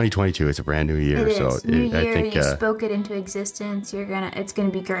it's 2022. It's a brand new year. It is. So new year, I think you spoke it into existence. It's gonna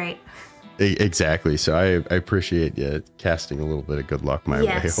be great. Exactly. So I appreciate you casting a little bit of good luck my way.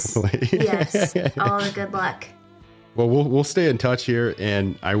 Hopefully. Yes. All the good luck. Well, we'll stay in touch here,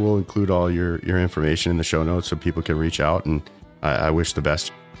 and I will include all your information in the show notes so people can reach out, and I wish the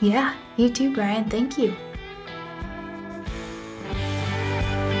best. Yeah, you too, Brian. Thank you.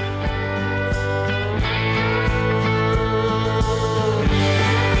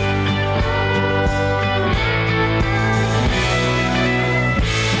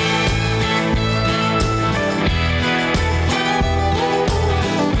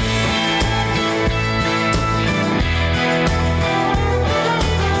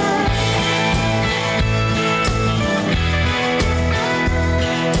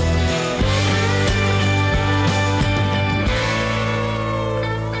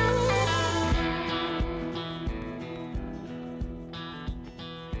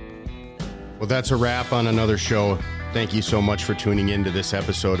 Well, that's a wrap on another show. Thank you so much for tuning in to this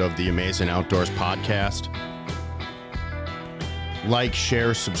episode of the Amazing Outdoors Podcast. Like,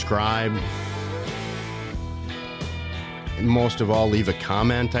 share, subscribe. And most of all, leave a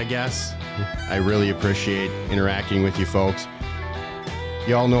comment, I guess. I really appreciate interacting with you folks.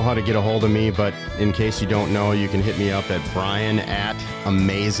 You all know how to get a hold of me, but in case you don't know, you can hit me up at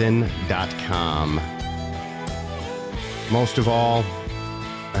brian@amazin.com. Most of all,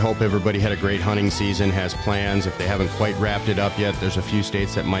 I hope everybody had a great hunting season, has plans. If they haven't quite wrapped it up yet, there's a few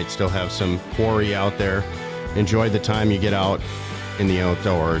states that might still have some quarry out there. Enjoy the time you get out in the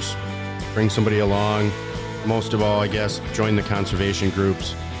outdoors. Bring somebody along. Most of all, I guess, join the conservation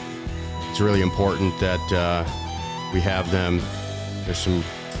groups. It's really important that we have them. There's some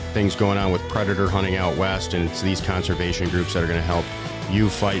things going on with predator hunting out west, and it's these conservation groups that are going to help you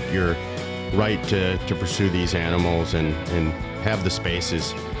fight your right to pursue these animals and have the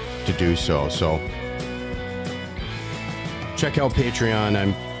spaces to do so. So check out Patreon.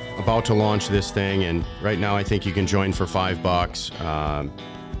 I'm about to launch this thing, and right now I think you can join for $5.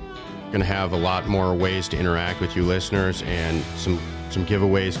 Going to have a lot more ways to interact with you listeners, and some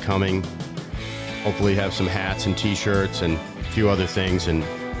giveaways coming. Hopefully have some hats and t-shirts and a few other things, and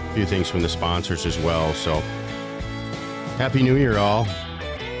a few things from the sponsors as well. So Happy New Year, all.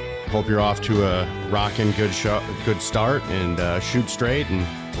 Hope you're off to a rockin' good start, and shoot straight, and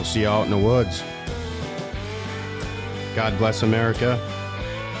we'll see you out in the woods. God bless America.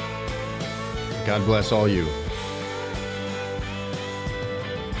 God bless all you.